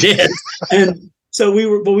is what it is. And so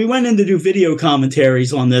we went in to do video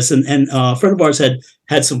commentaries on this and a friend of ours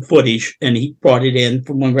had some footage and he brought it in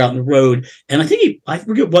from when we were out on the road. And I think I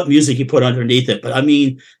forget what music he put underneath it, but I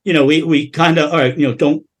mean, we kind of, all right,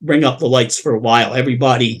 don't bring up the lights for a while.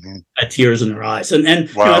 Everybody had tears in their eyes. And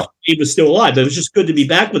he was still alive. But it was just good to be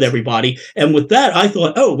back with everybody. And with that, I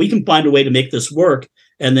thought, we can find a way to make this work.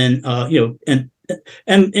 And then,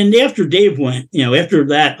 and after Dave went, after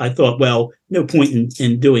that, I thought, well, no point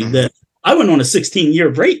in doing this. I went on a 16-year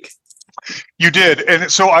break. You did.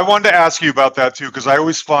 And so I wanted to ask you about that too, because I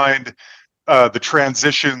always find the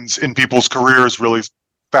transitions in people's careers really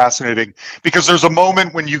fascinating, because there's a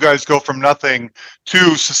moment when you guys go from nothing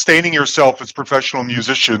to sustaining yourself as professional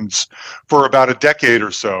musicians for about a decade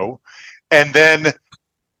or so. And then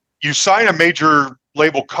you sign a major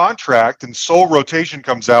label contract and Soul Rotation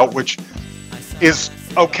comes out, which is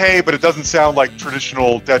okay, but it doesn't sound like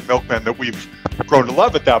traditional Dead Milkmen that we've grown to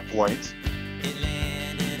love at that point.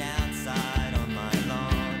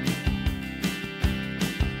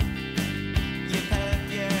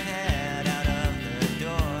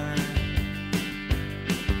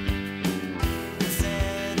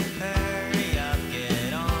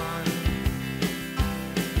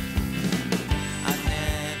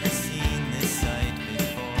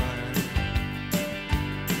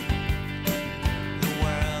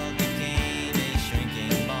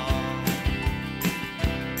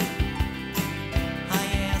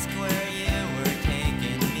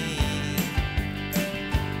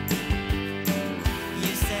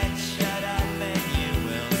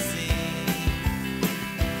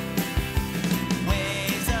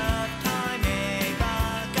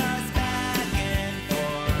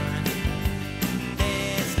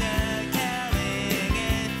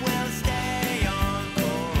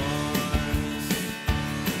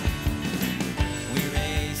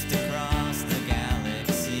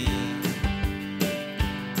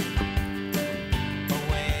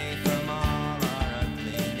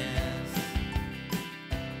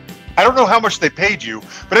 I don't know how much they paid you,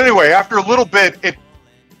 but anyway, after a little bit, it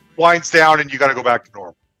winds down and you got to go back to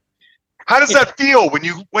normal. How does that feel when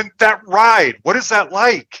you went that ride? What is that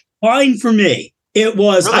like? Fine for me. It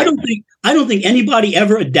was. Really? I don't think anybody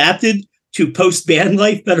ever adapted to post band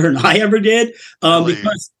life better than I ever did. Really?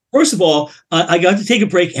 Because first of all, I got to take a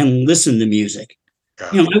break and listen to music.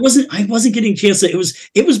 Yeah. You know, I wasn't getting a chance to,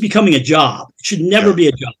 it was becoming a job. It should never be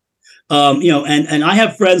a job. You know, and I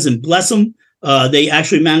have friends, and bless them, they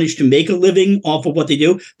actually manage to make a living off of what they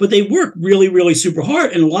do, but they work really, really super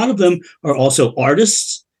hard. And a lot of them are also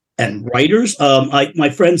artists and writers. My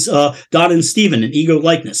friends, Donna and Steven in Ego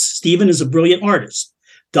Likeness. Steven is a brilliant artist.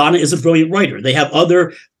 Donna is a brilliant writer. They have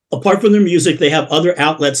apart from their music, they have other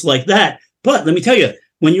outlets like that. But let me tell you,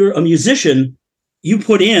 when you're a musician, you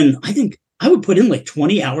put in, I think I would put in like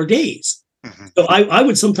 20-hour days. Mm-hmm. So I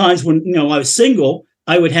would sometimes, when, you know, I was single,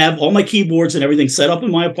 I would have all my keyboards and everything set up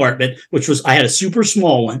in my apartment, I had a super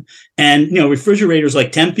small one, and, you know, refrigerators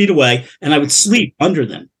like 10 feet away, and I would sleep under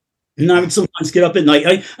them. And I would sometimes get up at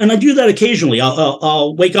night, and I do that occasionally.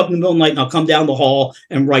 I'll wake up in the middle of the night and I'll come down the hall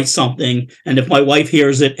and write something. And if my wife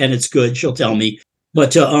hears it and it's good, she'll tell me.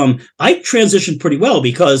 But I transitioned pretty well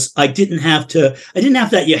because I didn't have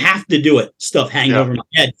that you have to do it stuff hanging over my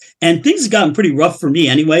head. And things have gotten pretty rough for me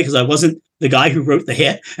anyway, because I wasn't the guy who wrote the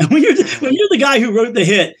hit. And when you're the guy who wrote the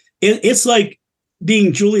hit, it's like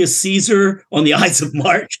being Julius Caesar on the Ides of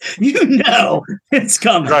March. You know it's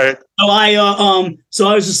coming. Right. So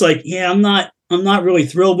I was just like, yeah, I'm not really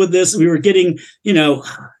thrilled with this. We were getting, you know,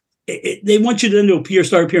 they want you to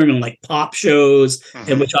start appearing on like pop shows,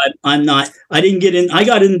 and which I'm not. I didn't get in. I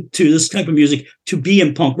got into this type of music to be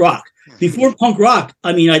in punk rock. Before punk rock,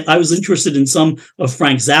 I mean, I was interested in some of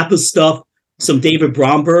Frank Zappa's stuff, some David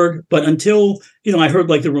Bromberg, but until, you know, I heard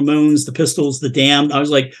like the Ramones, the Pistols, the Damned, I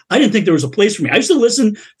was like, I didn't think there was a place for me. I used to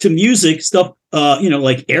listen to music stuff, you know,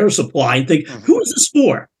 like Air Supply, and think, who is this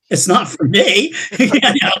for? It's not for me. You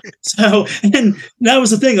know? So, and that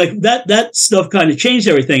was the thing, like that stuff kind of changed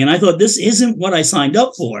everything. And I thought, this isn't what I signed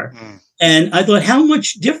up for. And I thought, how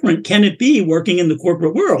much different can it be working in the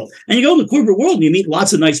corporate world? And you go in the corporate world and you meet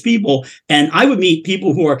lots of nice people. And I would meet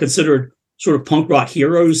people who are considered sort of punk rock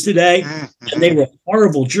heroes today. And they were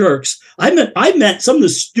horrible jerks. I met some of the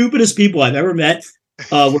stupidest people I've ever met,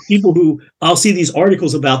 were people who I'll see these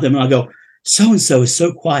articles about them and I'll go, so-and-so is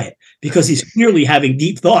so quiet because he's clearly having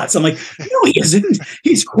deep thoughts. I'm like, no, he isn't.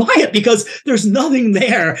 He's quiet because there's nothing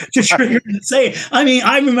there to trigger him to say. I mean,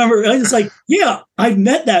 I remember, I was like, yeah, I've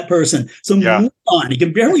met that person. Some moron. He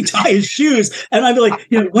can barely tie his shoes. And I'd be like,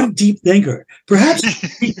 you know, what a deep thinker. Perhaps.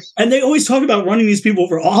 And they always talk about running these people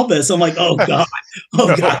for office. I'm like, oh God,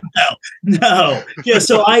 no. Yeah.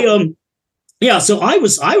 So I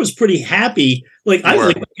was pretty happy. Like, I was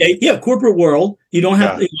like, okay, yeah, corporate world. You don't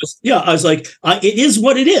have, I was like, it is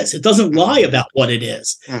what it is. It doesn't lie about what it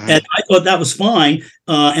is. And I thought that was fine.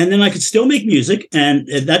 And then I could still make music. And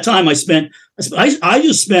at that time I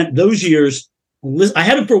just spent those years. I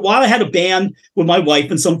had it for a while. I had a band with my wife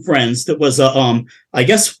and some friends that was, I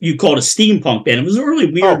guess you call it a steampunk band. It was a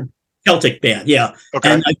really weird Celtic band. Yeah.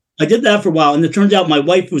 Okay. And I did that for a while. And it turns out my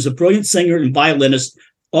wife, who was a brilliant singer and violinist,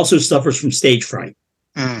 also suffers from stage fright.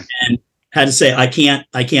 And had to say, I can't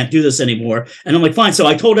do this anymore. And I'm like, fine. So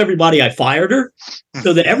I told everybody I fired her,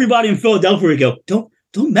 so that everybody in Philadelphia would go,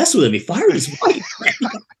 don't mess with him. He fired his wife.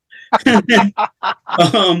 And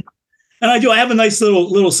I have a nice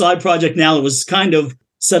little side project now that was kind of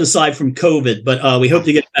set aside from COVID, but we hope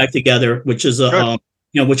to get back together, which is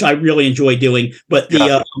which I really enjoy doing. But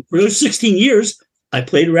for those 16 years, I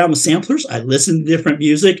played around with samplers. I listened to different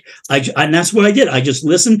music. And that's what I did. I just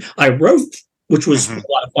listened. I wrote, which was a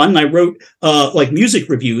lot of fun. I wrote like music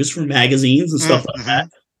reviews for magazines and stuff like that.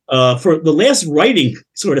 For the last writing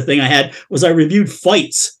sort of thing I had was I reviewed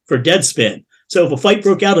fights for Deadspin. So if a fight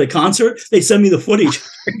broke out at a concert, they send me the footage to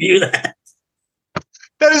review that.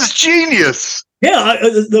 That is genius. Yeah,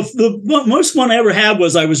 the most fun I ever had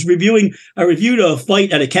was I reviewed a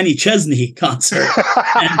fight at a Kenny Chesney concert.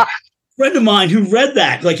 And friend of mine who read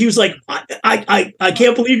that, like, he was like, I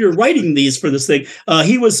can't believe you're writing these for this thing.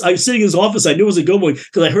 I was sitting in his office. I knew it was a good one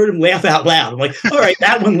because I heard him laugh out loud. I'm like, all right,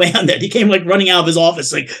 that one landed. He came like running out of his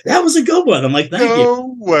office like, that was a good one. I'm like, thank you.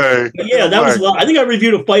 No way. But yeah, that was a lot. I think I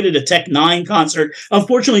reviewed a fight at a Tech 9 concert.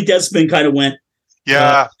 Unfortunately, Deadspin kind of went.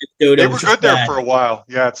 Yeah, they were good there for a while.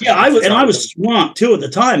 Yeah, I was swamped too at the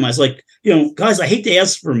time. I was like, guys, I hate to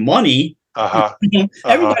ask for money.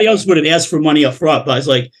 Everybody else would have asked for money up front, but I was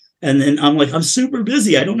like, and then I'm like, I'm super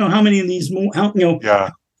busy. I don't know how many of these more,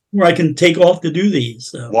 where I can take off to do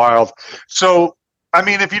these. So. Wild. So, I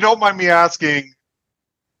mean, if you don't mind me asking,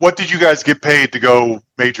 what did you guys get paid to go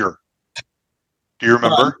major? Do you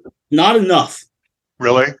remember? Not enough.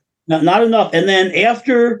 Really? Not enough. And then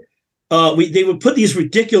after they would put these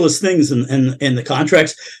ridiculous things in the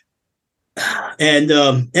contracts. and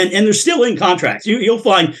they're still in contracts. You'll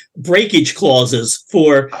find breakage clauses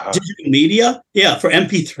for digital media. Yeah, for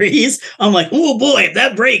MP3s. I'm like, oh boy, if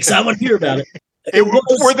that breaks, I want to hear about it.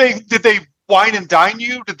 Did they wine and dine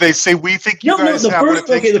you? Did they say, we think you guys have what it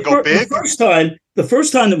takes to go big? The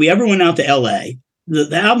first time that we ever went out to LA,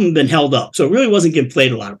 the album had been held up. So it really wasn't getting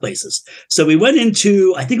played a lot of places. So we went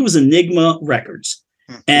into, I think it was Enigma Records,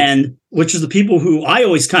 and which is the people who I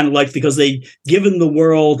always kind of liked because they'd given the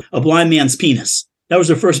world A Blind Man's Penis. That was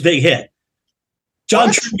their first big hit.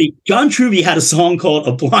 John Truby had a song called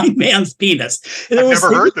A Blind Man's Penis. I've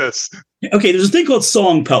never heard this. Okay, there's a thing called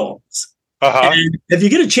song poems. And if you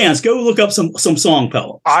get a chance, go look up some song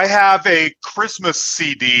poems. I have a Christmas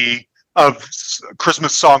CD of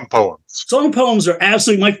Christmas song poems. Song poems are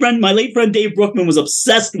absolutely, my late friend Dave Brookman was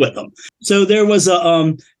obsessed with them. So there was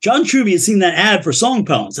a John Truby had seen that ad for song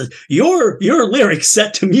poems. Says, your lyrics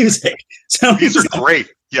set to music. So these are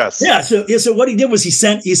great. Yes. Yeah. So what he did was he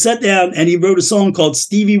sat down and he wrote a song called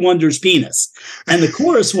Stevie Wonder's Penis. And the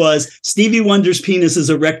chorus was Stevie Wonder's penis is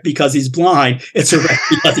erect because he's blind. It's erect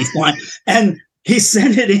because he's blind. And he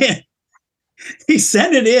sent it in.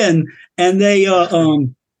 And they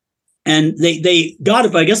got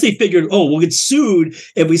it, but I guess they figured, we'll get sued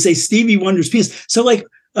if we say Stevie Wonder's penis. So like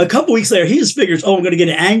a couple weeks later, he just figures, I'm going to get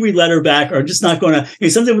an angry letter back, or I'm just not going to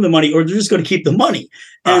send them the money, or they're just going to keep the money.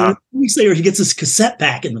 And weeks later, he gets this cassette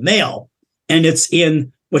back in the mail, and it's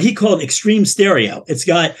in what he called extreme stereo. It's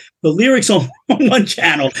got the lyrics on one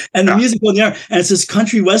channel and the music on the other, and it's this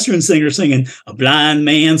country western singer singing, "A blind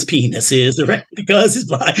man's penis is erect because he's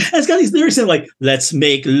blind." And it's got these lyrics in like, "Let's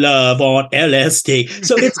make love on LSD."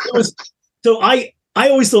 So I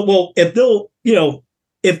always thought, well,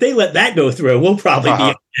 if they let that go through, we'll probably be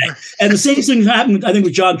okay. And the same thing happened, I think,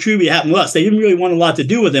 with John Truby. It happened with us. They didn't really want a lot to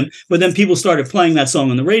do with him, but then people started playing that song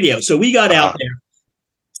on the radio. So we got out there.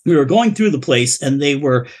 We were going through the place, and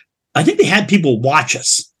I think they had people watch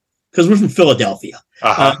us because we're from Philadelphia. They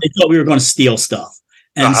thought we were going to steal stuff.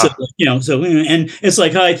 And so and it's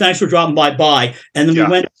like, hi, thanks for dropping by. Bye. And then we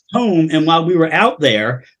went home, and while we were out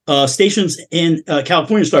there, stations in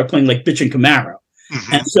California started playing like Bitch and Camaro.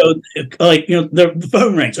 And so, the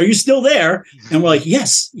phone rings. Are you still there? And we're like,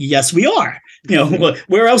 yes, we are.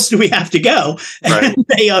 Where else do we have to go? Right.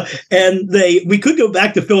 And we could go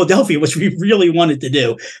back to Philadelphia, which we really wanted to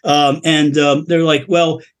do. And they're like,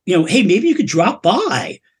 well, hey, maybe you could drop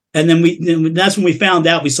by. And then that's when we found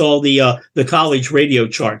out. We saw the college radio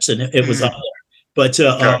charts, and it was up there. But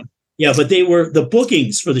but they were the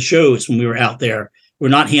bookings for the shows when we were out there were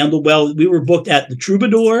not handled well. We were booked at the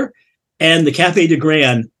Troubadour and the Cafe de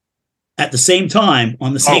Grand at the same time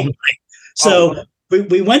on the same night. So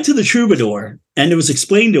we went to the Troubadour, and it was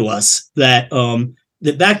explained to us that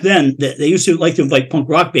that back then that they used to like to invite punk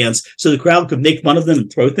rock bands so the crowd could make fun of them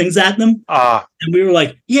and throw things at them. And we were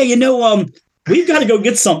like, we've got to go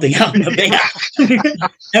get something out in the back.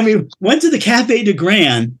 And we went to the Cafe de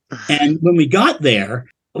Grand, and when we got there,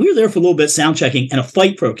 we were there for a little bit sound checking, and a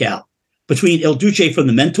fight broke out between El Duce from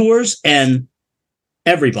the Mentors and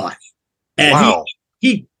everybody. And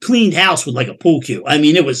he cleaned house with like a pool cue. I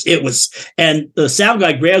mean, it was, and the sound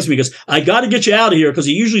guy grabs me and goes, "I got to get you out of here," because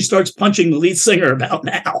he usually starts punching the lead singer about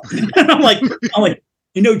now. And I'm like,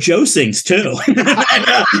 Joe sings too.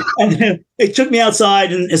 And it took me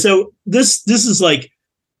outside. And so this is like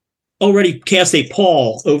already cast a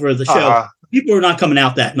pall over the show. People are not coming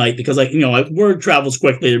out that night because word travels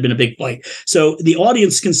quickly. There'd been a big fight. So the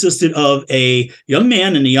audience consisted of a young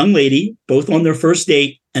man and a young lady, both on their first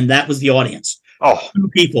date. And that was the audience. 2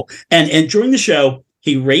 people. And during the show,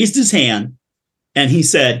 he raised his hand and he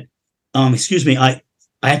said, "Excuse me, I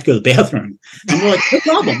have to go to the bathroom." And we're like, "No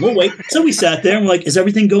problem, we'll wait." So we sat there and we're like, "Is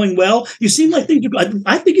everything going well? You seem like things are good."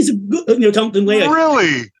 I think he's a good, tell him later.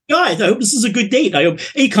 Really? Guys, I hope this is a good date. I hope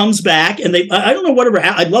he comes back, and I don't know whatever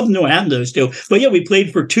happened. I'd love to know what happened to those 2. But yeah, we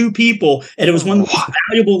played for 2 people, and it was one of the most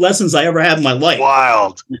valuable lessons I ever had in my life.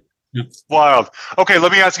 Wild. Okay,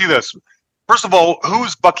 let me ask you this. First of all,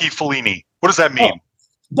 who's Bucky Fellini? What does that mean?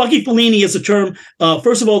 Bucky Fellini is a term.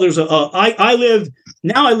 First of all, there's I live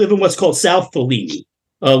in what's called South Fellini,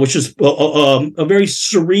 which is a very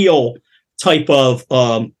surreal type of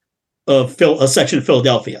a section of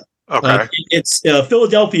Philadelphia. Okay. It's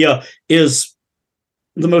Philadelphia is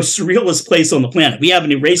the most surrealist place on the planet. We have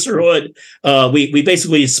an Eraserhood. We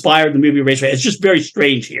basically inspired the movie Eraserhead. It's just very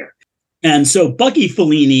strange here. And so Bucky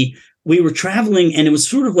Fellini, we were traveling, and it was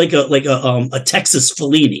sort of like a Texas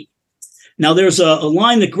Fellini. Now there's a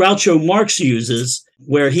line that Groucho Marx uses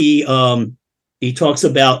where he talks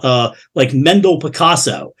about like Mendel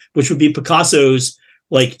Picasso, which would be Picasso's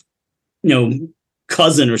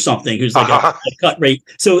cousin or something who's like a cut rate.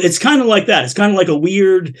 So it's kind of like that. It's kind of like a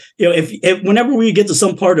weird, if whenever we get to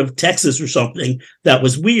some part of Texas or something that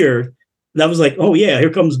was weird, that was like, oh yeah, here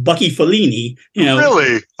comes Bucky Fellini.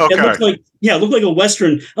 Really? Okay. It looked like a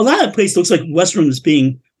Western. A lot of that place looks like Western is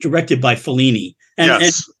being directed by Fellini.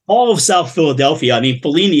 And all of South Philadelphia, I mean,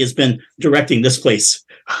 Fellini has been directing this place.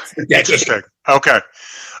 Interesting. Okay.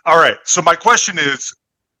 All right. So my question is,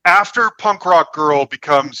 after Punk Rock Girl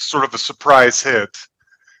becomes sort of a surprise hit,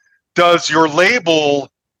 does your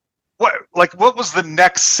label, what was the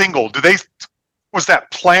next single? Was that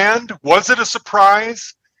planned? Was it a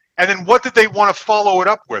surprise? And then what did they want to follow it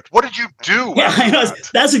up with? What did you do? Yeah,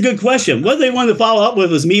 that's a good question. What they wanted to follow up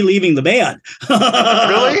with was me leaving the band.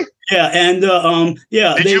 Really? Yeah, and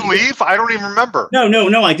Did you leave? I don't even remember.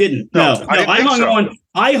 No, I didn't. No, I hung on.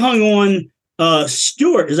 I hung on.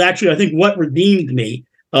 Stuart is actually, I think, what redeemed me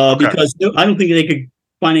because I don't think they could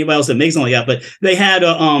find anybody else that makes something like that. But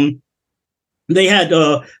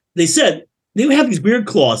they said they would have these weird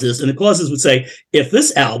clauses, and the clauses would say, if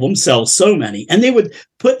this album sells so many, and they would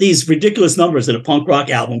put these ridiculous numbers that a punk rock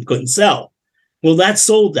album couldn't sell. Well, that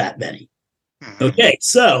sold that many. Mm-hmm. Okay,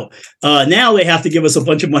 so now they have to give us a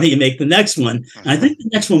bunch of money to make the next one. Mm-hmm. And I think the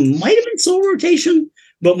next one might have been Soul Rotation,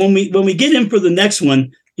 but when we get in for the next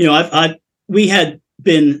one, we had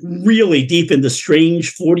been really deep into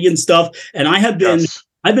Strange 40 and stuff, and I've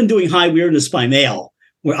been doing High Weirdness by mail,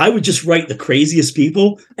 where I would just write the craziest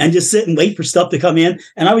people and just sit and wait for stuff to come in.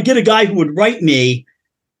 And I would get a guy who would write me,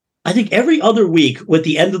 I think every other week with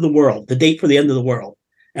the end of the world, the date for the end of the world.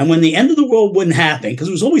 And when the end of the world wouldn't happen, because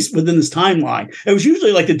it was always within this timeline, it was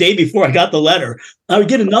usually like the day before I got the letter, I would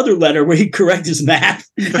get another letter where he'd correct his math.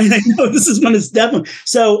 And I know this is when it's definitely.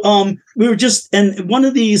 So we were and one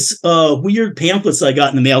of these weird pamphlets I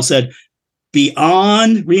got in the mail said,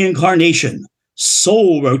 Beyond Reincarnation,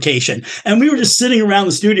 Soul Rotation. And we were just sitting around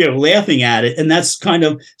the studio laughing at it. And that's kind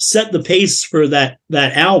of set the pace for that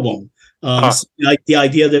album. Like the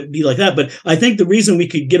idea that it'd be like that. But I think the reason we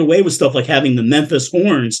could get away with stuff like having the Memphis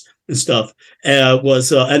horns and stuff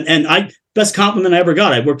was, best compliment I ever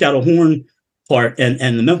got. I worked out a horn part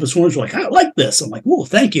and the Memphis horns were like, I like this. I'm like, whoa,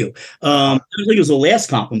 thank you. I think it was the last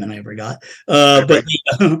compliment I ever got.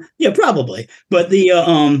 Yeah, probably. But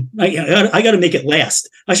I got to make it last.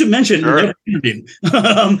 I should mention it in every interview.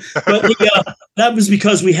 That was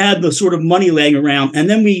because we had the sort of money laying around. And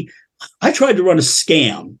then I tried to run a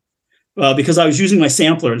scam. Because I was using my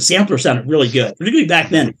sampler, and the sampler sounded really good, particularly back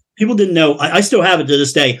then. People didn't know. I still have it to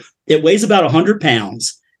this day. It weighs about 100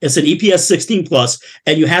 pounds. It's an EPS 16 plus,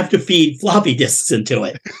 and you have to feed floppy disks into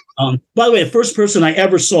it. By the way, the first person I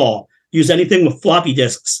ever saw use anything with floppy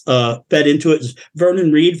disks fed into it is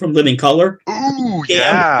Vernon Reed from Living Color. Ooh,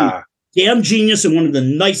 yeah. Damn genius and one of the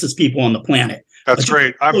nicest people on the planet. That's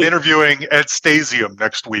great. I'm interviewing Ed Stasium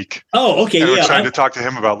next week. Oh, okay. And I'm excited to talk to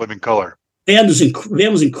him about Living Color. Band was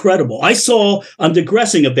incredible. I'm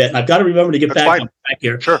digressing a bit, and I've got to remember to get back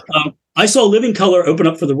here. Sure. I saw Living Color open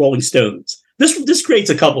up for the Rolling Stones. This creates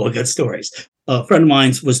a couple of good stories. A friend of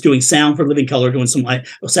mine was doing sound for Living Color, doing some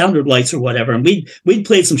sound lights or whatever, and we'd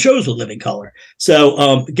played some shows with Living Color.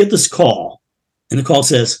 So get this call, and the call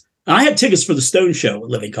says, I had tickets for the Stone show with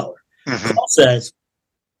Living Color. Mm-hmm. The call says,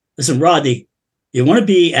 listen, Rodney, you want to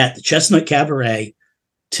be at the Chestnut Cabaret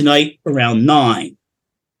tonight around 9.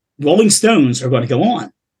 Rolling Stones are going to go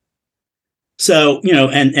on. So,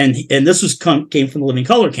 and this came from the Living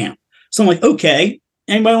Color camp. So I'm like, okay,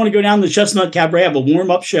 anybody want to go down to the Chestnut Cabaret, have a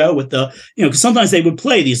warm-up show with because sometimes they would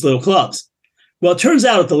play these little clubs. Well, it turns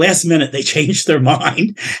out at the last minute, they changed their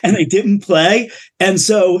mind and they didn't play. And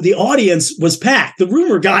so the audience was packed. The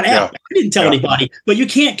rumor got out. I didn't tell anybody, but you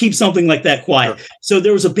can't keep something like that quiet. Yeah. So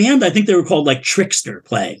there was a band, I think they were called like Trickster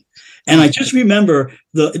playing. And I just remember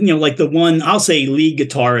the one, I'll say lead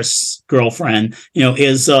guitarist's girlfriend,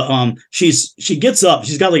 is she gets up,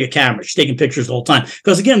 she's got like a camera, she's taking pictures the whole time.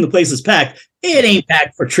 Because again, the place is packed. It ain't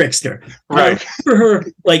packed for Trickster. Right. I remember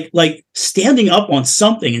her like standing up on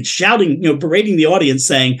something and shouting, berating the audience,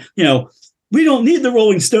 saying, we don't need the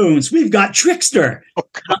Rolling Stones, we've got Trickster. Oh,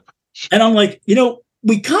 and I'm like,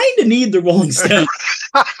 we kind of need the Rolling Stones.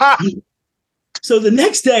 So the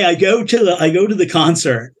next day I go to the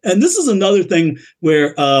concert, and this is another thing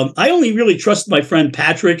where I only really trust my friend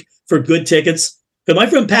Patrick for good tickets. But my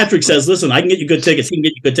friend Patrick says, "Listen, I can get you good tickets. He can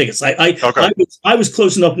get you good tickets." I was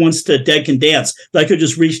close enough once to Dead Can Dance that I could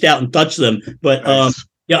just reached out and touch them. But nice.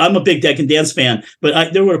 I'm a big Dead Can Dance fan.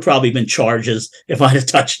 But there would have probably been charges if I'd have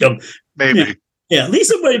touched them. Maybe. Yeah, at least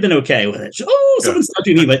somebody had been okay with it. Someone's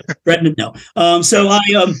touching me, but Brett didn't know.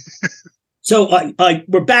 So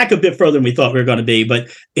we're back a bit further than we thought we were going to be, but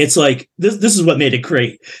it's like this is what made it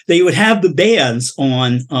great. They would have the bands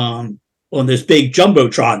on this big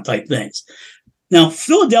jumbotron type things. Now,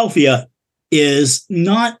 Philadelphia is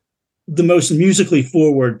not the most musically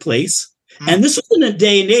forward place. And this was in a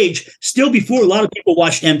day and age still before a lot of people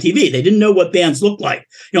watched MTV. They didn't know what bands looked like.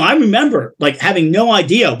 I remember like having no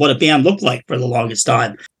idea what a band looked like for the longest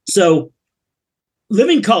time. So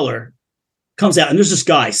Living Colour comes out, and there's this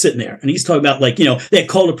guy sitting there, and he's talking about like, they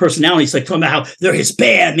call it personality. He's like talking about how they're his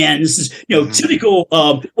band, man. This is, typical,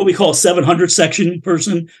 what we call a 700 section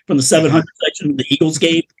person from the 700 section of the Eagles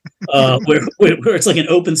game, where it's like an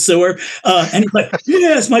open sewer. And he's like,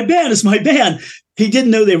 yeah, it's my band. He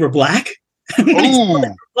didn't know they were black.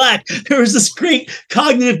 Black. There was this great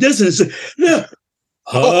cognitive dissonance.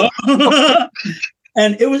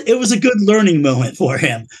 And it was a good learning moment for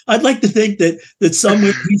him. I'd like to think that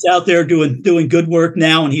somewhere he's out there doing good work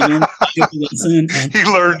now, and he learned to listen. He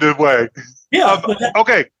learned a way. Yeah.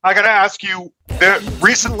 Okay, I got to ask you.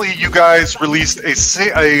 Recently, you guys released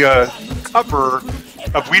a cover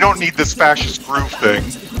of "We Don't Need This Fascist Groove" thing.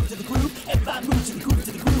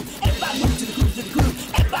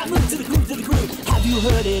 Have you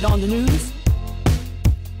heard it on the news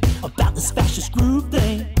about this fascist groove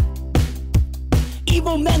thing?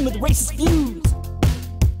 Evil men with racist views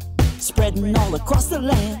spreading all across the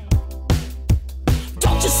land.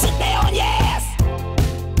 Don't just sit there on your ass.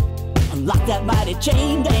 Unlock that mighty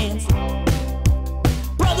chain dance.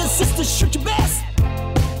 Brothers, sisters, shoot your best.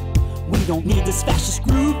 We don't need this fascist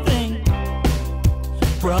groove thing.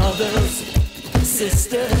 Brothers,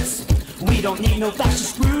 sisters, we don't need no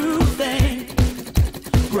fascist groove thing.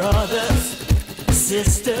 Brothers,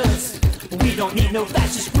 sisters, we don't need no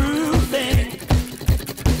fascist groove thing.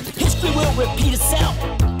 History will repeat itself.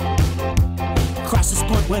 Crisis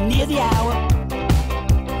point, we're near the hour.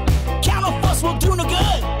 Counter force will do no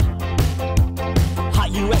good.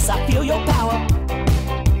 Hot US, I feel your power.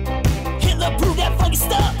 Hitler proved that funky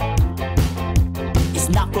stuff. It's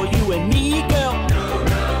not for you and me, girl.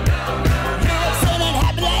 Europe's an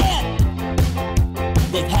unhappy land.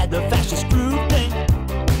 They've had the fascist groove thing.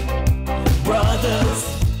 Brothers,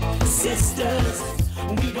 sisters,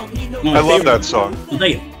 we don't need no. I love that song.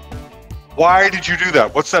 Thank you. Why did you do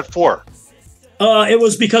that? What's that for? It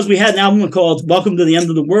was because we had an album called "Welcome to the End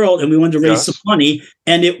of the World," and we wanted to raise some money.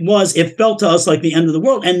 And it felt to us like the end of the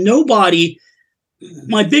world. And nobody.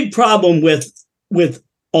 My big problem with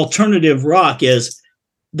alternative rock is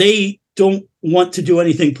they don't want to do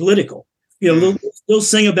anything political. They'll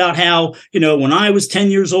sing about how, when I was 10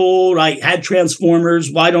 years old, I had Transformers.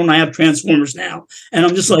 Why don't I have Transformers now? And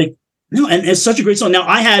I'm just like, no. And it's such a great song. Now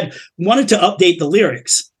I wanted to update the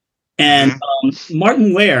lyrics. And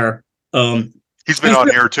Martin Ware, he's been on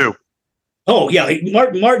here too. Oh yeah,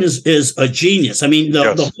 Martin is a genius. I mean,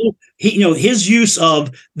 the whole his use of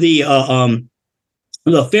the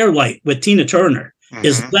Fairlight with Tina Turner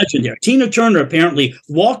is legendary. Tina Turner apparently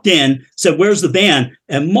walked in, said, "Where's the band?"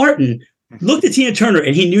 And Martin looked at Tina Turner,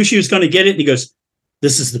 and he knew she was going to get it. And he goes,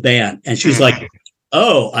 "This is the band," and she's like,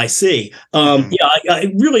 "Oh, I see."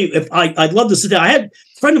 I really, I'd love to sit down. I had a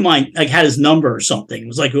friend of mine had his number or something. It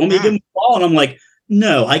was like, "You want me to give him a call?" And I'm like,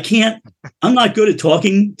 "No, I can't. I'm not good at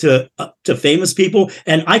talking to famous people,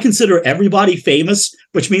 and I consider everybody famous,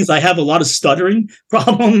 which means I have a lot of stuttering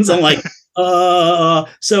problems." I'm like,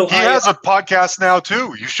 so he has a podcast now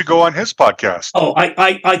too. You should go on his podcast. Oh,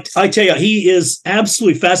 I tell you, he is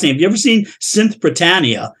absolutely fascinating. Have you ever seen Synth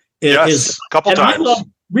Britannia? Yes, a couple times. I love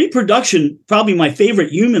Reproduction, probably my favorite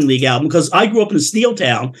Human League album, because I grew up in Steel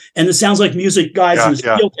Town, and it sounds like music guys in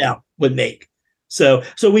Steel Town would make. So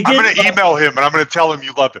we did. I'm going to email him, and I'm going to tell him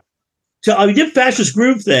you love it. So we did Fascist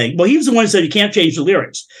Groove thing. Well, he was the one who said you can't change the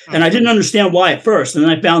lyrics. And I didn't understand why at first. And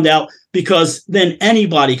then I found out because then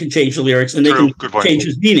anybody can change the lyrics and they can change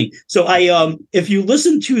his meaning. So if you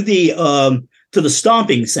listen to the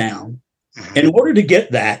stomping sound, in order to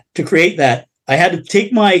create that, I had to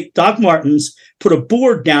take my Doc Martens, put a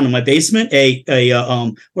board down in my basement,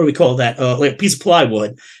 what do we call that? Like a piece of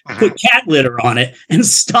plywood, put cat litter on it and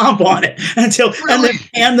stomp on it and then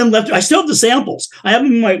hand them left. I still have the samples. I have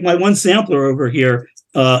my one sampler over here.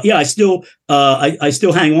 I still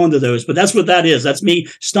hang on to those, but that's what that is. That's me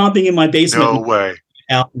stomping in my basement. No way.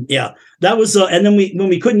 Yeah, that was, and then when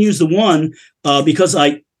we couldn't use the one, because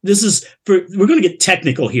we're going to get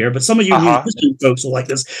technical here, but some of you musician folks will like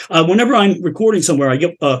this. Whenever I'm recording somewhere, I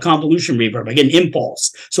get convolution reverb. I get an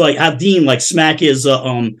impulse. So I have Dean smack his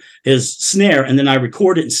snare, and then I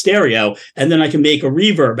record it in stereo, and then I can make a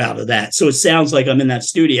reverb out of that. So it sounds like I'm in that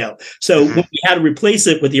studio. So when we had to replace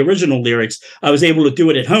it with the original lyrics, I was able to do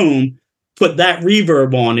it at home put that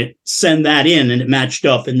reverb on it, send that in, and it matched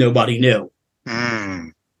up, and nobody knew.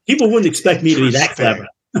 People wouldn't expect me to be that clever.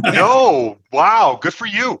 No, wow, good for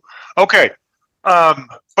you. Okay,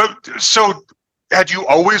 but so had you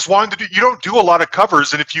always wanted to do? You don't do a lot of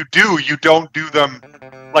covers, and if you do, you don't do them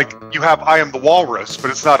like you have "I Am the Walrus,"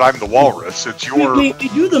 but it's not "I'm the Walrus." It's your. We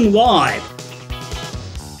do them live.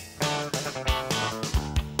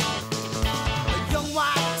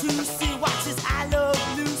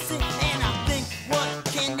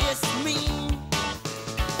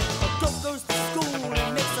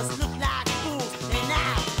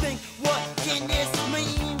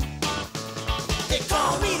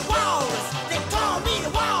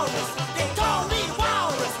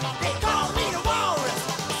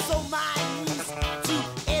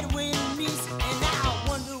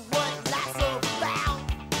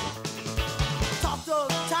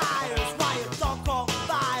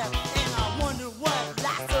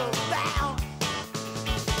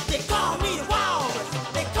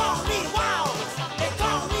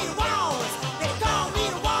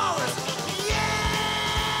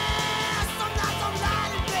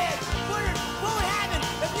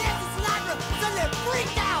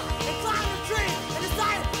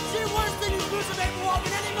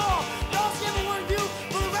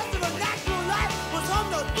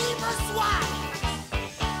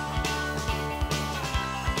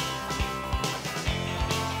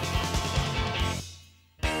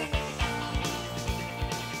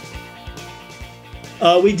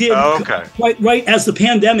 We did right as the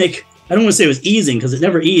pandemic. I don't want to say it was easing because it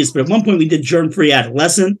never eased, but at one point we did Germ-Free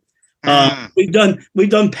Adolescent. We've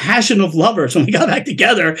done Passion of Lovers. When we got back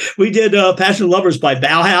together, we did Passion of Lovers by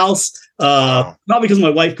Bauhaus. Not because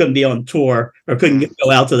my wife couldn't be on tour or couldn't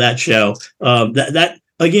go out to that show. That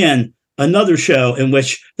again, another show in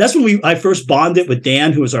which that's when I first bonded with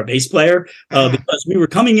Dan, who was our bass player, because we were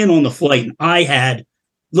coming in on the flight, and I had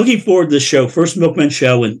looking forward to the show, first Milkmen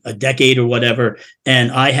show in a decade or whatever,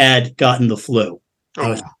 and I had gotten the flu.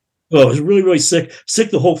 I was really, really sick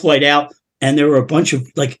the whole flight out. And there were a bunch of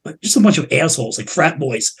just a bunch of assholes, like frat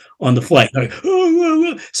boys on the flight. Like,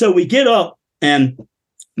 so we get up and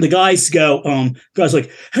the guys go, guys like,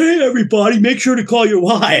 hey, everybody, make sure to call your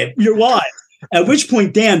wife. At which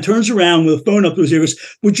point Dan turns around with a phone up to his ears.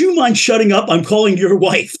 Would you mind shutting up? I'm calling your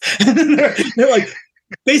wife. And then they're like,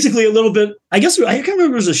 basically a little bit, I guess, I can't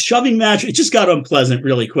remember, it was a shoving match. It just got unpleasant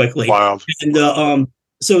really quickly. Wild. And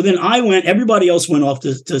so then everybody else went off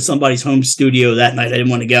to somebody's home studio that night. I didn't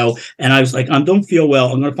want to go. And I was like, I don't feel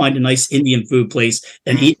well. I'm going to find a nice Indian food place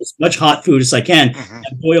and eat as much hot food as I can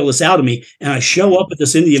and boil this out of me. And I show up at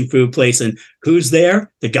this Indian food place, and who's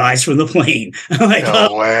there? The guys from the plane. I'm like,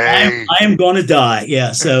 no way. I am going to die.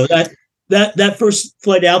 Yeah. So that first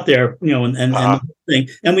flight out there, and the thing.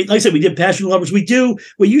 And we, like I said, we did Passion Lovers. We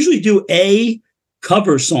usually do a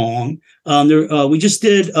cover song. We just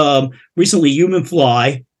did recently Human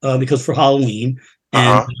Fly because for Halloween,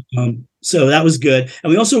 and so that was good.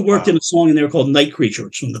 And we also worked in a song in there called Night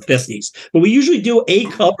Creatures from the 50s. But we usually do a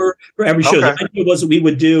cover for every show. The idea was that we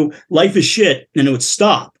would do Life is Shit, and it would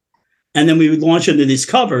stop, and then we would launch into these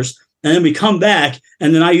covers. And then we come back,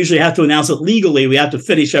 and then I usually have to announce it legally. We have to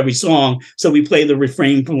finish every song, so we play the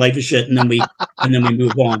refrain from Life is Shit, and then we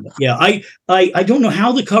move on. But yeah, I don't know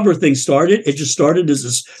how the cover thing started. It just started as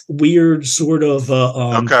this weird sort of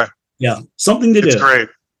something to do. It's great.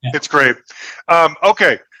 Yeah. It's great.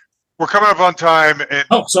 Okay, we're coming up on time, and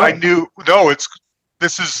I knew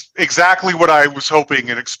this is exactly what I was hoping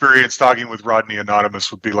and experienced talking with Rodney Anonymous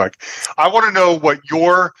would be like. I want to know what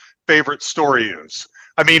your favorite story is.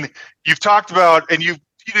 I mean, you've talked about, and you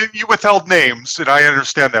withheld names, and I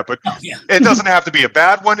understand that, but it doesn't have to be a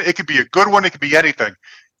bad one. It could be a good one. It could be anything.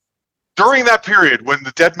 During that period when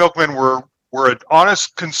the Dead Milkmen were an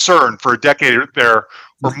honest concern for a decade there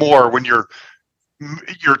or more, when you're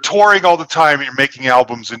touring all the time and you're making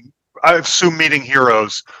albums and I assume meeting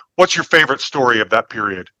heroes, what's your favorite story of that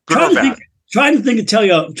period? Good or bad? Trying to think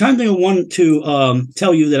of one to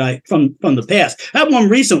tell you that from the past. I had one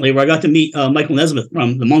recently where I got to meet Michael Nesmith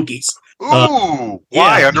from the Monkees. Ooh,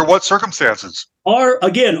 why? Under what circumstances? Our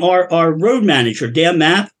road manager, Dan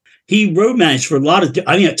Mapp, he road managed for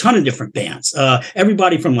a ton of different bands.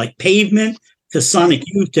 Everybody from like Pavement to Sonic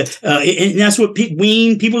Youth to and that's what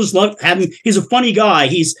Ween. People just love having. He's a funny guy.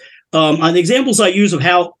 He's the examples I use of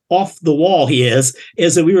how off the wall he is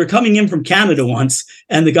that we were coming in from Canada once,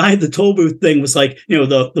 and the guy at the toll booth thing was like,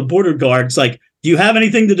 the border guard's like, do you have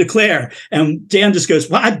anything to declare? And Dan just goes,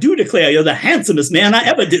 well, I do declare you're the handsomest man I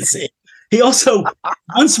ever did see. he also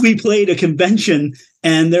once we played a convention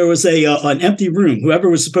and there was an empty room, whoever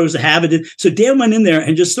was supposed to have it. So Dan went in there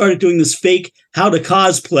and just started doing this fake how to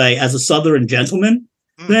cosplay as a Southern gentleman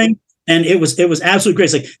thing. And it was absolutely great.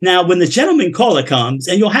 It's like, now when the gentleman caller comes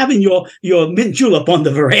and you're having your mint julep on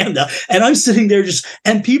the veranda, and I'm sitting there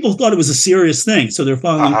and people thought it was a serious thing. So they're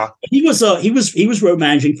following. He was road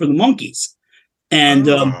managing for the Monkees. And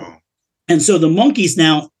and so the Monkees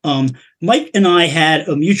now, Mike and I had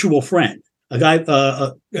a mutual friend, a guy,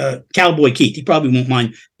 Cowboy Keith. He probably won't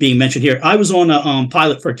mind being mentioned here. I was on a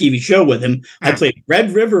pilot for a TV show with him. I played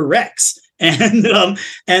Red River Rex. And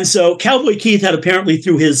so Cowboy Keith had apparently,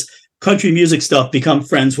 through his country music stuff, become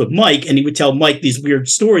friends with Mike, and he would tell Mike these weird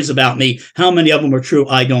stories about me. How many of them are true,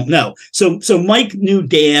 I don't know. So Mike knew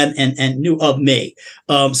Dan and knew of me.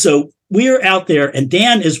 So we're out there, and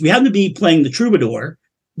we happen to be playing the Troubadour.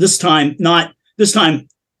 This time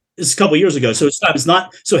it's a couple of years ago, so it's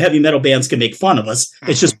not so heavy metal bands can make fun of us.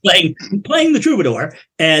 It's just playing the Troubadour,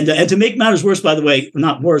 and to make matters worse, by the way,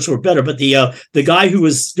 not worse or better, but the guy who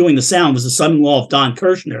was doing the sound was the son-in-law of Don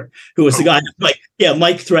Kirshner, who was the guy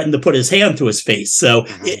Mike threatened to put his hand to his face. So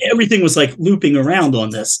everything was like looping around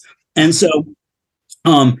on this, and so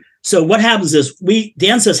what happens is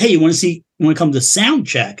Dan says, "Hey, you want to come to sound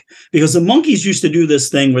check?" Because the Monkees used to do this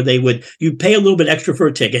thing where you'd pay a little bit extra for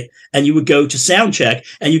a ticket and you would go to sound check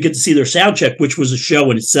and you get to see their sound check, which was a show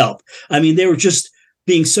in itself. I mean, they were just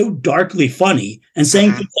being so darkly funny and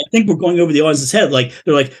saying things I think we're going over the audience's head. Like,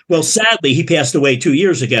 they're like, well, sadly, he passed away 2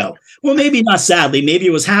 years ago. Well, maybe not sadly. Maybe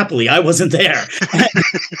it was happily. I wasn't there.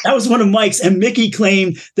 That was one of Mike's. And Mickey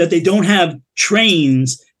claimed that they don't have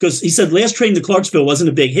trains because he said Last Train to Clarksville wasn't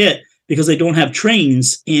a big hit because they don't have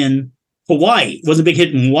trains in Hawaii. It was a big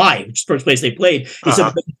hit in Hawaii, which is the first place they played. He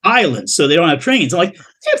said islands, so they don't have trains. I'm like,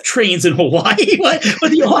 they have trains in Hawaii, but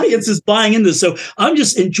the audience is buying into this. So I'm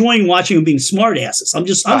just enjoying watching them being smartasses. I'm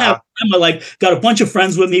having I got a bunch of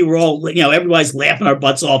friends with me. We're all, everybody's laughing our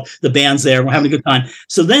butts off. The band's there. We're having a good time.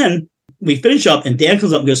 So then we finish up, and Dan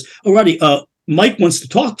comes up and goes, "Oh, Rodney, Mike wants to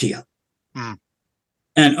talk to you."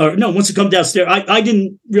 Wants to come downstairs. I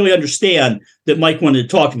didn't really understand that Mike wanted to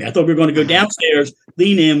talk to me. I thought we were going to go downstairs,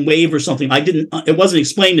 lean in, wave or something. It wasn't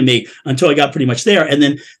explained to me until I got pretty much there. And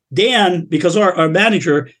then Dan, because our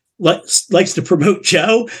manager likes to promote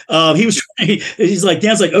Joe, he's like,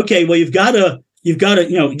 Dan's like, okay, well, you've got to, he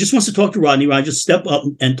just wants to talk to Rodney. Rodney, just step up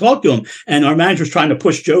and talk to him. And our manager's trying to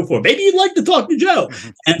push Joe for, maybe you'd like to talk to Joe.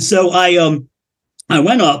 And so I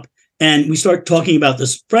went up and we started talking about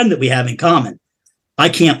this friend that we have in common. I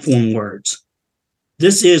can't form words.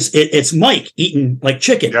 It's Mike eating like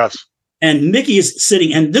chicken. Yes. And Mickey is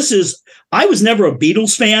sitting, and I was never a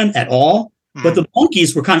Beatles fan at all, but the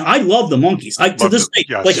Monkees were I love the Monkees. To this day,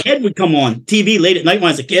 like Head would come on TV late at night when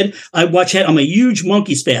I was a kid. I watch Head. I'm a huge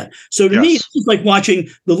Monkees fan. So to me, it's like watching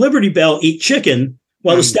the Liberty Bell eat chicken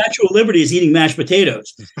while the Statue of Liberty is eating mashed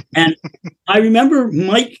potatoes. And I remember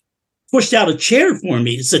Mike pushed out a chair for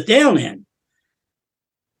me to sit down in.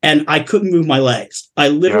 And I couldn't move my legs. I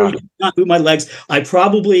literally could not move my legs. I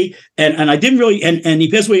probably, and I didn't really, and he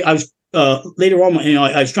passed away. I was, later on,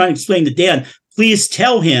 I was trying to explain to Dan, please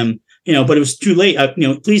tell him, but it was too late.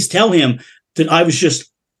 Please tell him that I was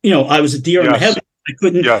just, I was a deer in the heavens. I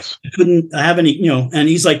couldn't have any, and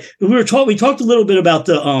he's like, we talked a little bit about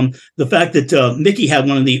the fact that Mickey had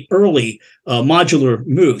one of the early modular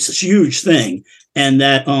moves, this huge thing. And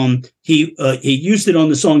that he used it on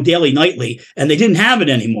the song Daily Nightly, and they didn't have it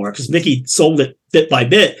anymore because Mickey sold it bit by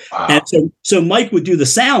bit. Wow. And so Mike would do the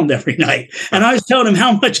sound every night. And I was telling him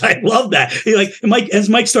how much I love that.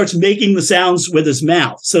 Mike starts making the sounds with his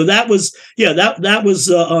mouth. So that was, that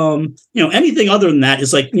was, anything other than that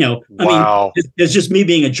is like, wow. It's just me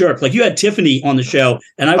being a jerk. Like you had Tiffany on the show,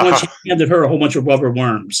 and I once handed her a whole bunch of rubber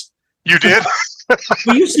worms. You did?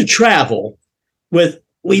 We used to travel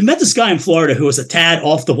we met this guy in Florida who was a tad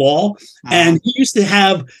off the wall, and he used to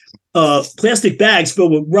have plastic bags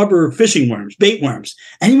filled with rubber fishing worms, bait worms,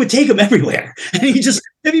 and he would take them everywhere. And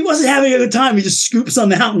if he wasn't having a good time, he just scoop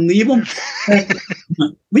some out and leave them.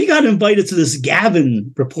 We got invited to this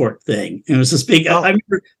Gavin report thing, and it was this big. I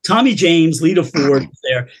remember Tommy James, Lita Ford was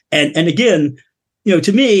there, and again,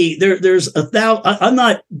 to me, there's I'm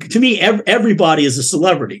not. To me, everybody is a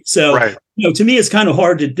celebrity. So, to me, it's kind of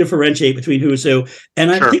hard to differentiate between who's who.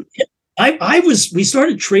 And I think we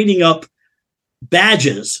started trading up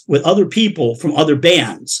badges with other people from other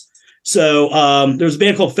bands. So there was a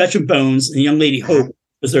band called Fetch and Bones, and the young lady Hope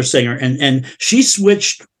was their singer, and she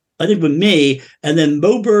switched, I think, with me, and then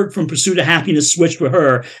Mo Berg from Pursuit of Happiness switched with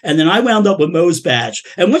her, and then I wound up with Mo's badge.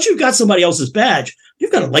 And once you've got somebody else's badge,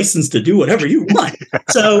 you've got a license to do whatever you want.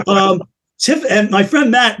 So Tiff and my friend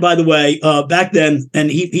Matt, by the way, back then, and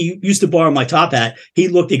he used to borrow my top hat. He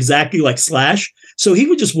looked exactly like Slash, so he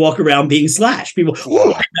would just walk around being Slash. People,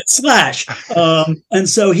 oh, that's Slash. And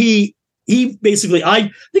so he basically, I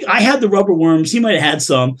think I had the rubber worms. He might have had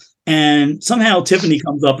some, and somehow Tiffany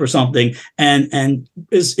comes up or something, and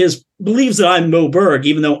is believes that I'm Mo Berg,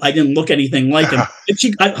 even though I didn't look anything like him.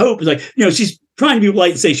 And I hope is like, she's trying to be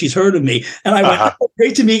polite and say she's heard of me, and I went, oh,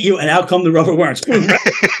 great to meet you, and out come the rubber worms.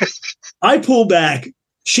 I pull back,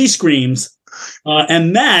 she screams,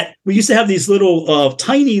 and Matt, we used to have these little,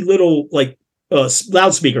 tiny little, like,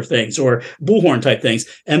 loudspeaker things or bullhorn type things,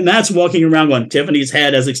 and Matt's walking around going, Tiffany's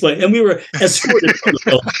head as explained, and we were escorted from the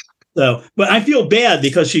building. So, but I feel bad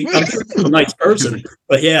because I'm sure she's a nice person.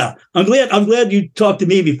 But yeah, I'm glad you talked to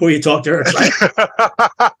me before you talked to her.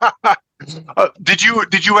 Did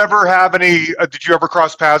you ever have any? Did you ever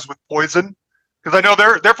cross paths with Poison? Because I know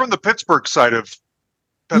they're from the Pittsburgh side of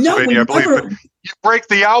Pennsylvania, I believe. But you break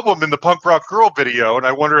the album in the Punk Rock Girl video, and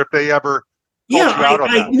I wonder if they ever.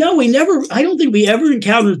 No, we never. I don't think we ever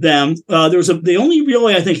encountered them. There was the only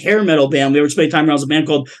really, I think, hair metal band we ever spent time around was a band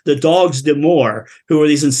called the Dogs d'Amour, who were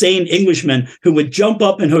these insane Englishmen who would jump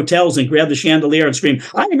up in hotels and grab the chandelier and scream,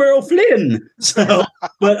 "I'm Earl Flynn." So,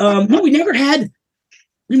 but no, we never had.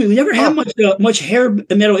 I mean, we never had much hair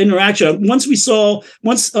metal interaction. Once we saw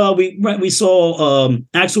Axl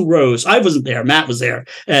Rose. I wasn't there. Matt was there,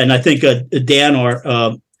 and I think Dan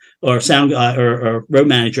or sound guy or road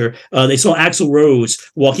manager, they saw Axl Rose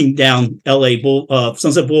walking down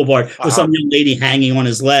Sunset Boulevard with some young lady hanging on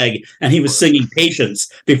his leg, and he was singing Patience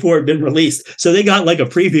before it had been released. So they got like a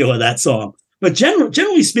preview of that song. But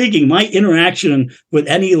generally speaking, my interaction with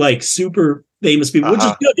any like super famous people, which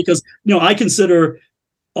is good because, I consider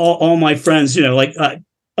all my friends,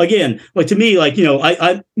 again, like to me, like,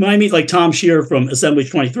 I when I meet like Tom Shear from Assembly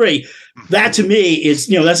 23, that to me is,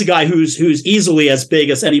 that's a guy who's easily as big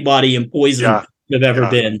as anybody in Poison have ever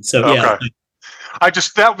been. So, yeah.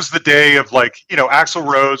 That was the day of like, Axl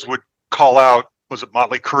Rose would call out, was it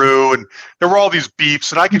Motley Crue? And there were all these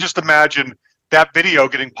beefs. And I can just imagine that video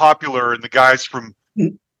getting popular and the guys from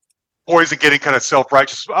Poison getting kind of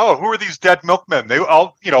self-righteous. Oh, who are these dead milkmen? They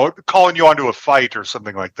all, calling you onto a fight or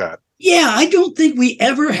something like that. Yeah, I don't think we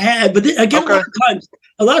ever had, but again,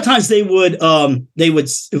 a lot of times they would,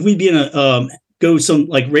 if we'd be in a go some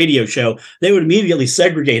like radio show, they would immediately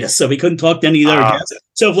segregate us, so we couldn't talk to any of the other guys.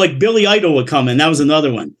 So if like Billy Idol would come in, that was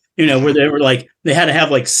another one, where they were like they had to have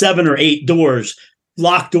like 7 or 8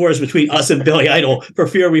 locked doors between us and Billy Idol for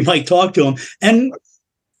fear we might talk to him. And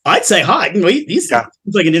I'd say hi. He's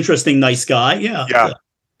like an interesting, nice guy.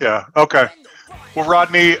 Yeah. Okay. Well,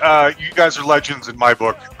 Rodney, you guys are legends in my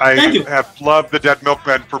book. I have loved the Dead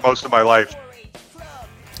Milkmen for most of my life.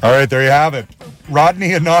 All right, there you have it.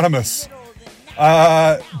 Rodney Anonymous.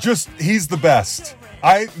 He's the best.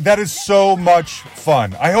 That is so much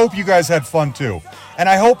fun. I hope you guys had fun too. And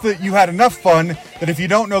I hope that you had enough fun that if you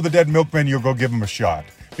don't know the Dead Milkmen, you'll go give them a shot.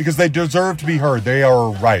 Because they deserve to be heard. They are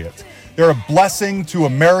a riot. They're a blessing to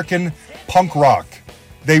American punk rock.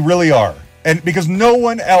 They really are. And because no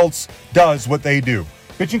one else does what they do.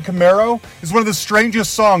 Bitchin' Camaro is one of the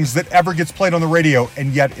strangest songs that ever gets played on the radio,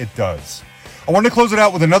 and yet it does. I wanted to close it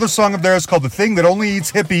out with another song of theirs called The Thing That Only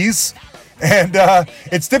Eats Hippies. And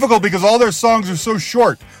it's difficult because all their songs are so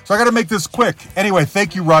short. So I got to make this quick. Anyway,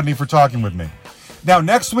 thank you, Rodney, for talking with me. Now,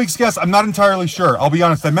 next week's guest, I'm not entirely sure. I'll be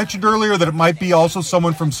honest. I mentioned earlier that it might be also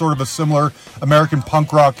someone from sort of a similar American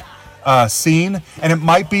punk rock scene. And it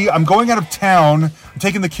might be, I'm going out of town. I'm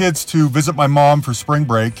taking the kids to visit my mom for spring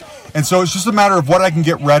break. And so it's just a matter of what I can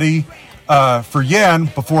get ready for Yan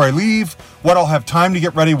before I leave, what I'll have time to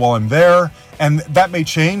get ready while I'm there. And that may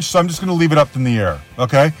change. So I'm just going to leave it up in the air.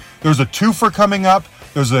 Okay. There's a twofer coming up.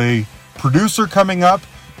 There's a producer coming up.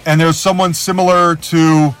 And there's someone similar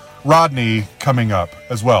to Rodney coming up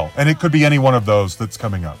as well. And it could be any one of those that's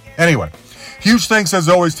coming up. Anyway, huge thanks as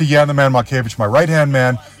always to Yan the Man Malkiewicz, my right-hand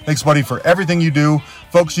man. Thanks, buddy, for everything you do.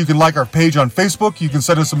 Folks, you can like our page on Facebook. You can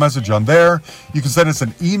send us a message on there. You can send us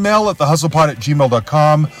an email at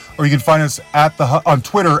thehustlepod@gmail.com, or you can find us on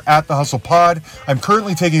Twitter at thehustlepod. I'm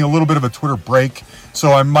currently taking a little bit of a Twitter break,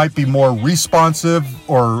 so I might be more responsive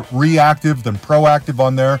or reactive than proactive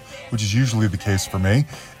on there, which is usually the case for me.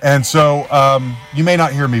 And so you may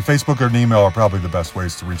not hear me. Facebook or an email are probably the best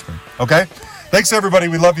ways to reach me. Okay? Thanks, everybody.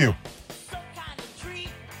 We love you.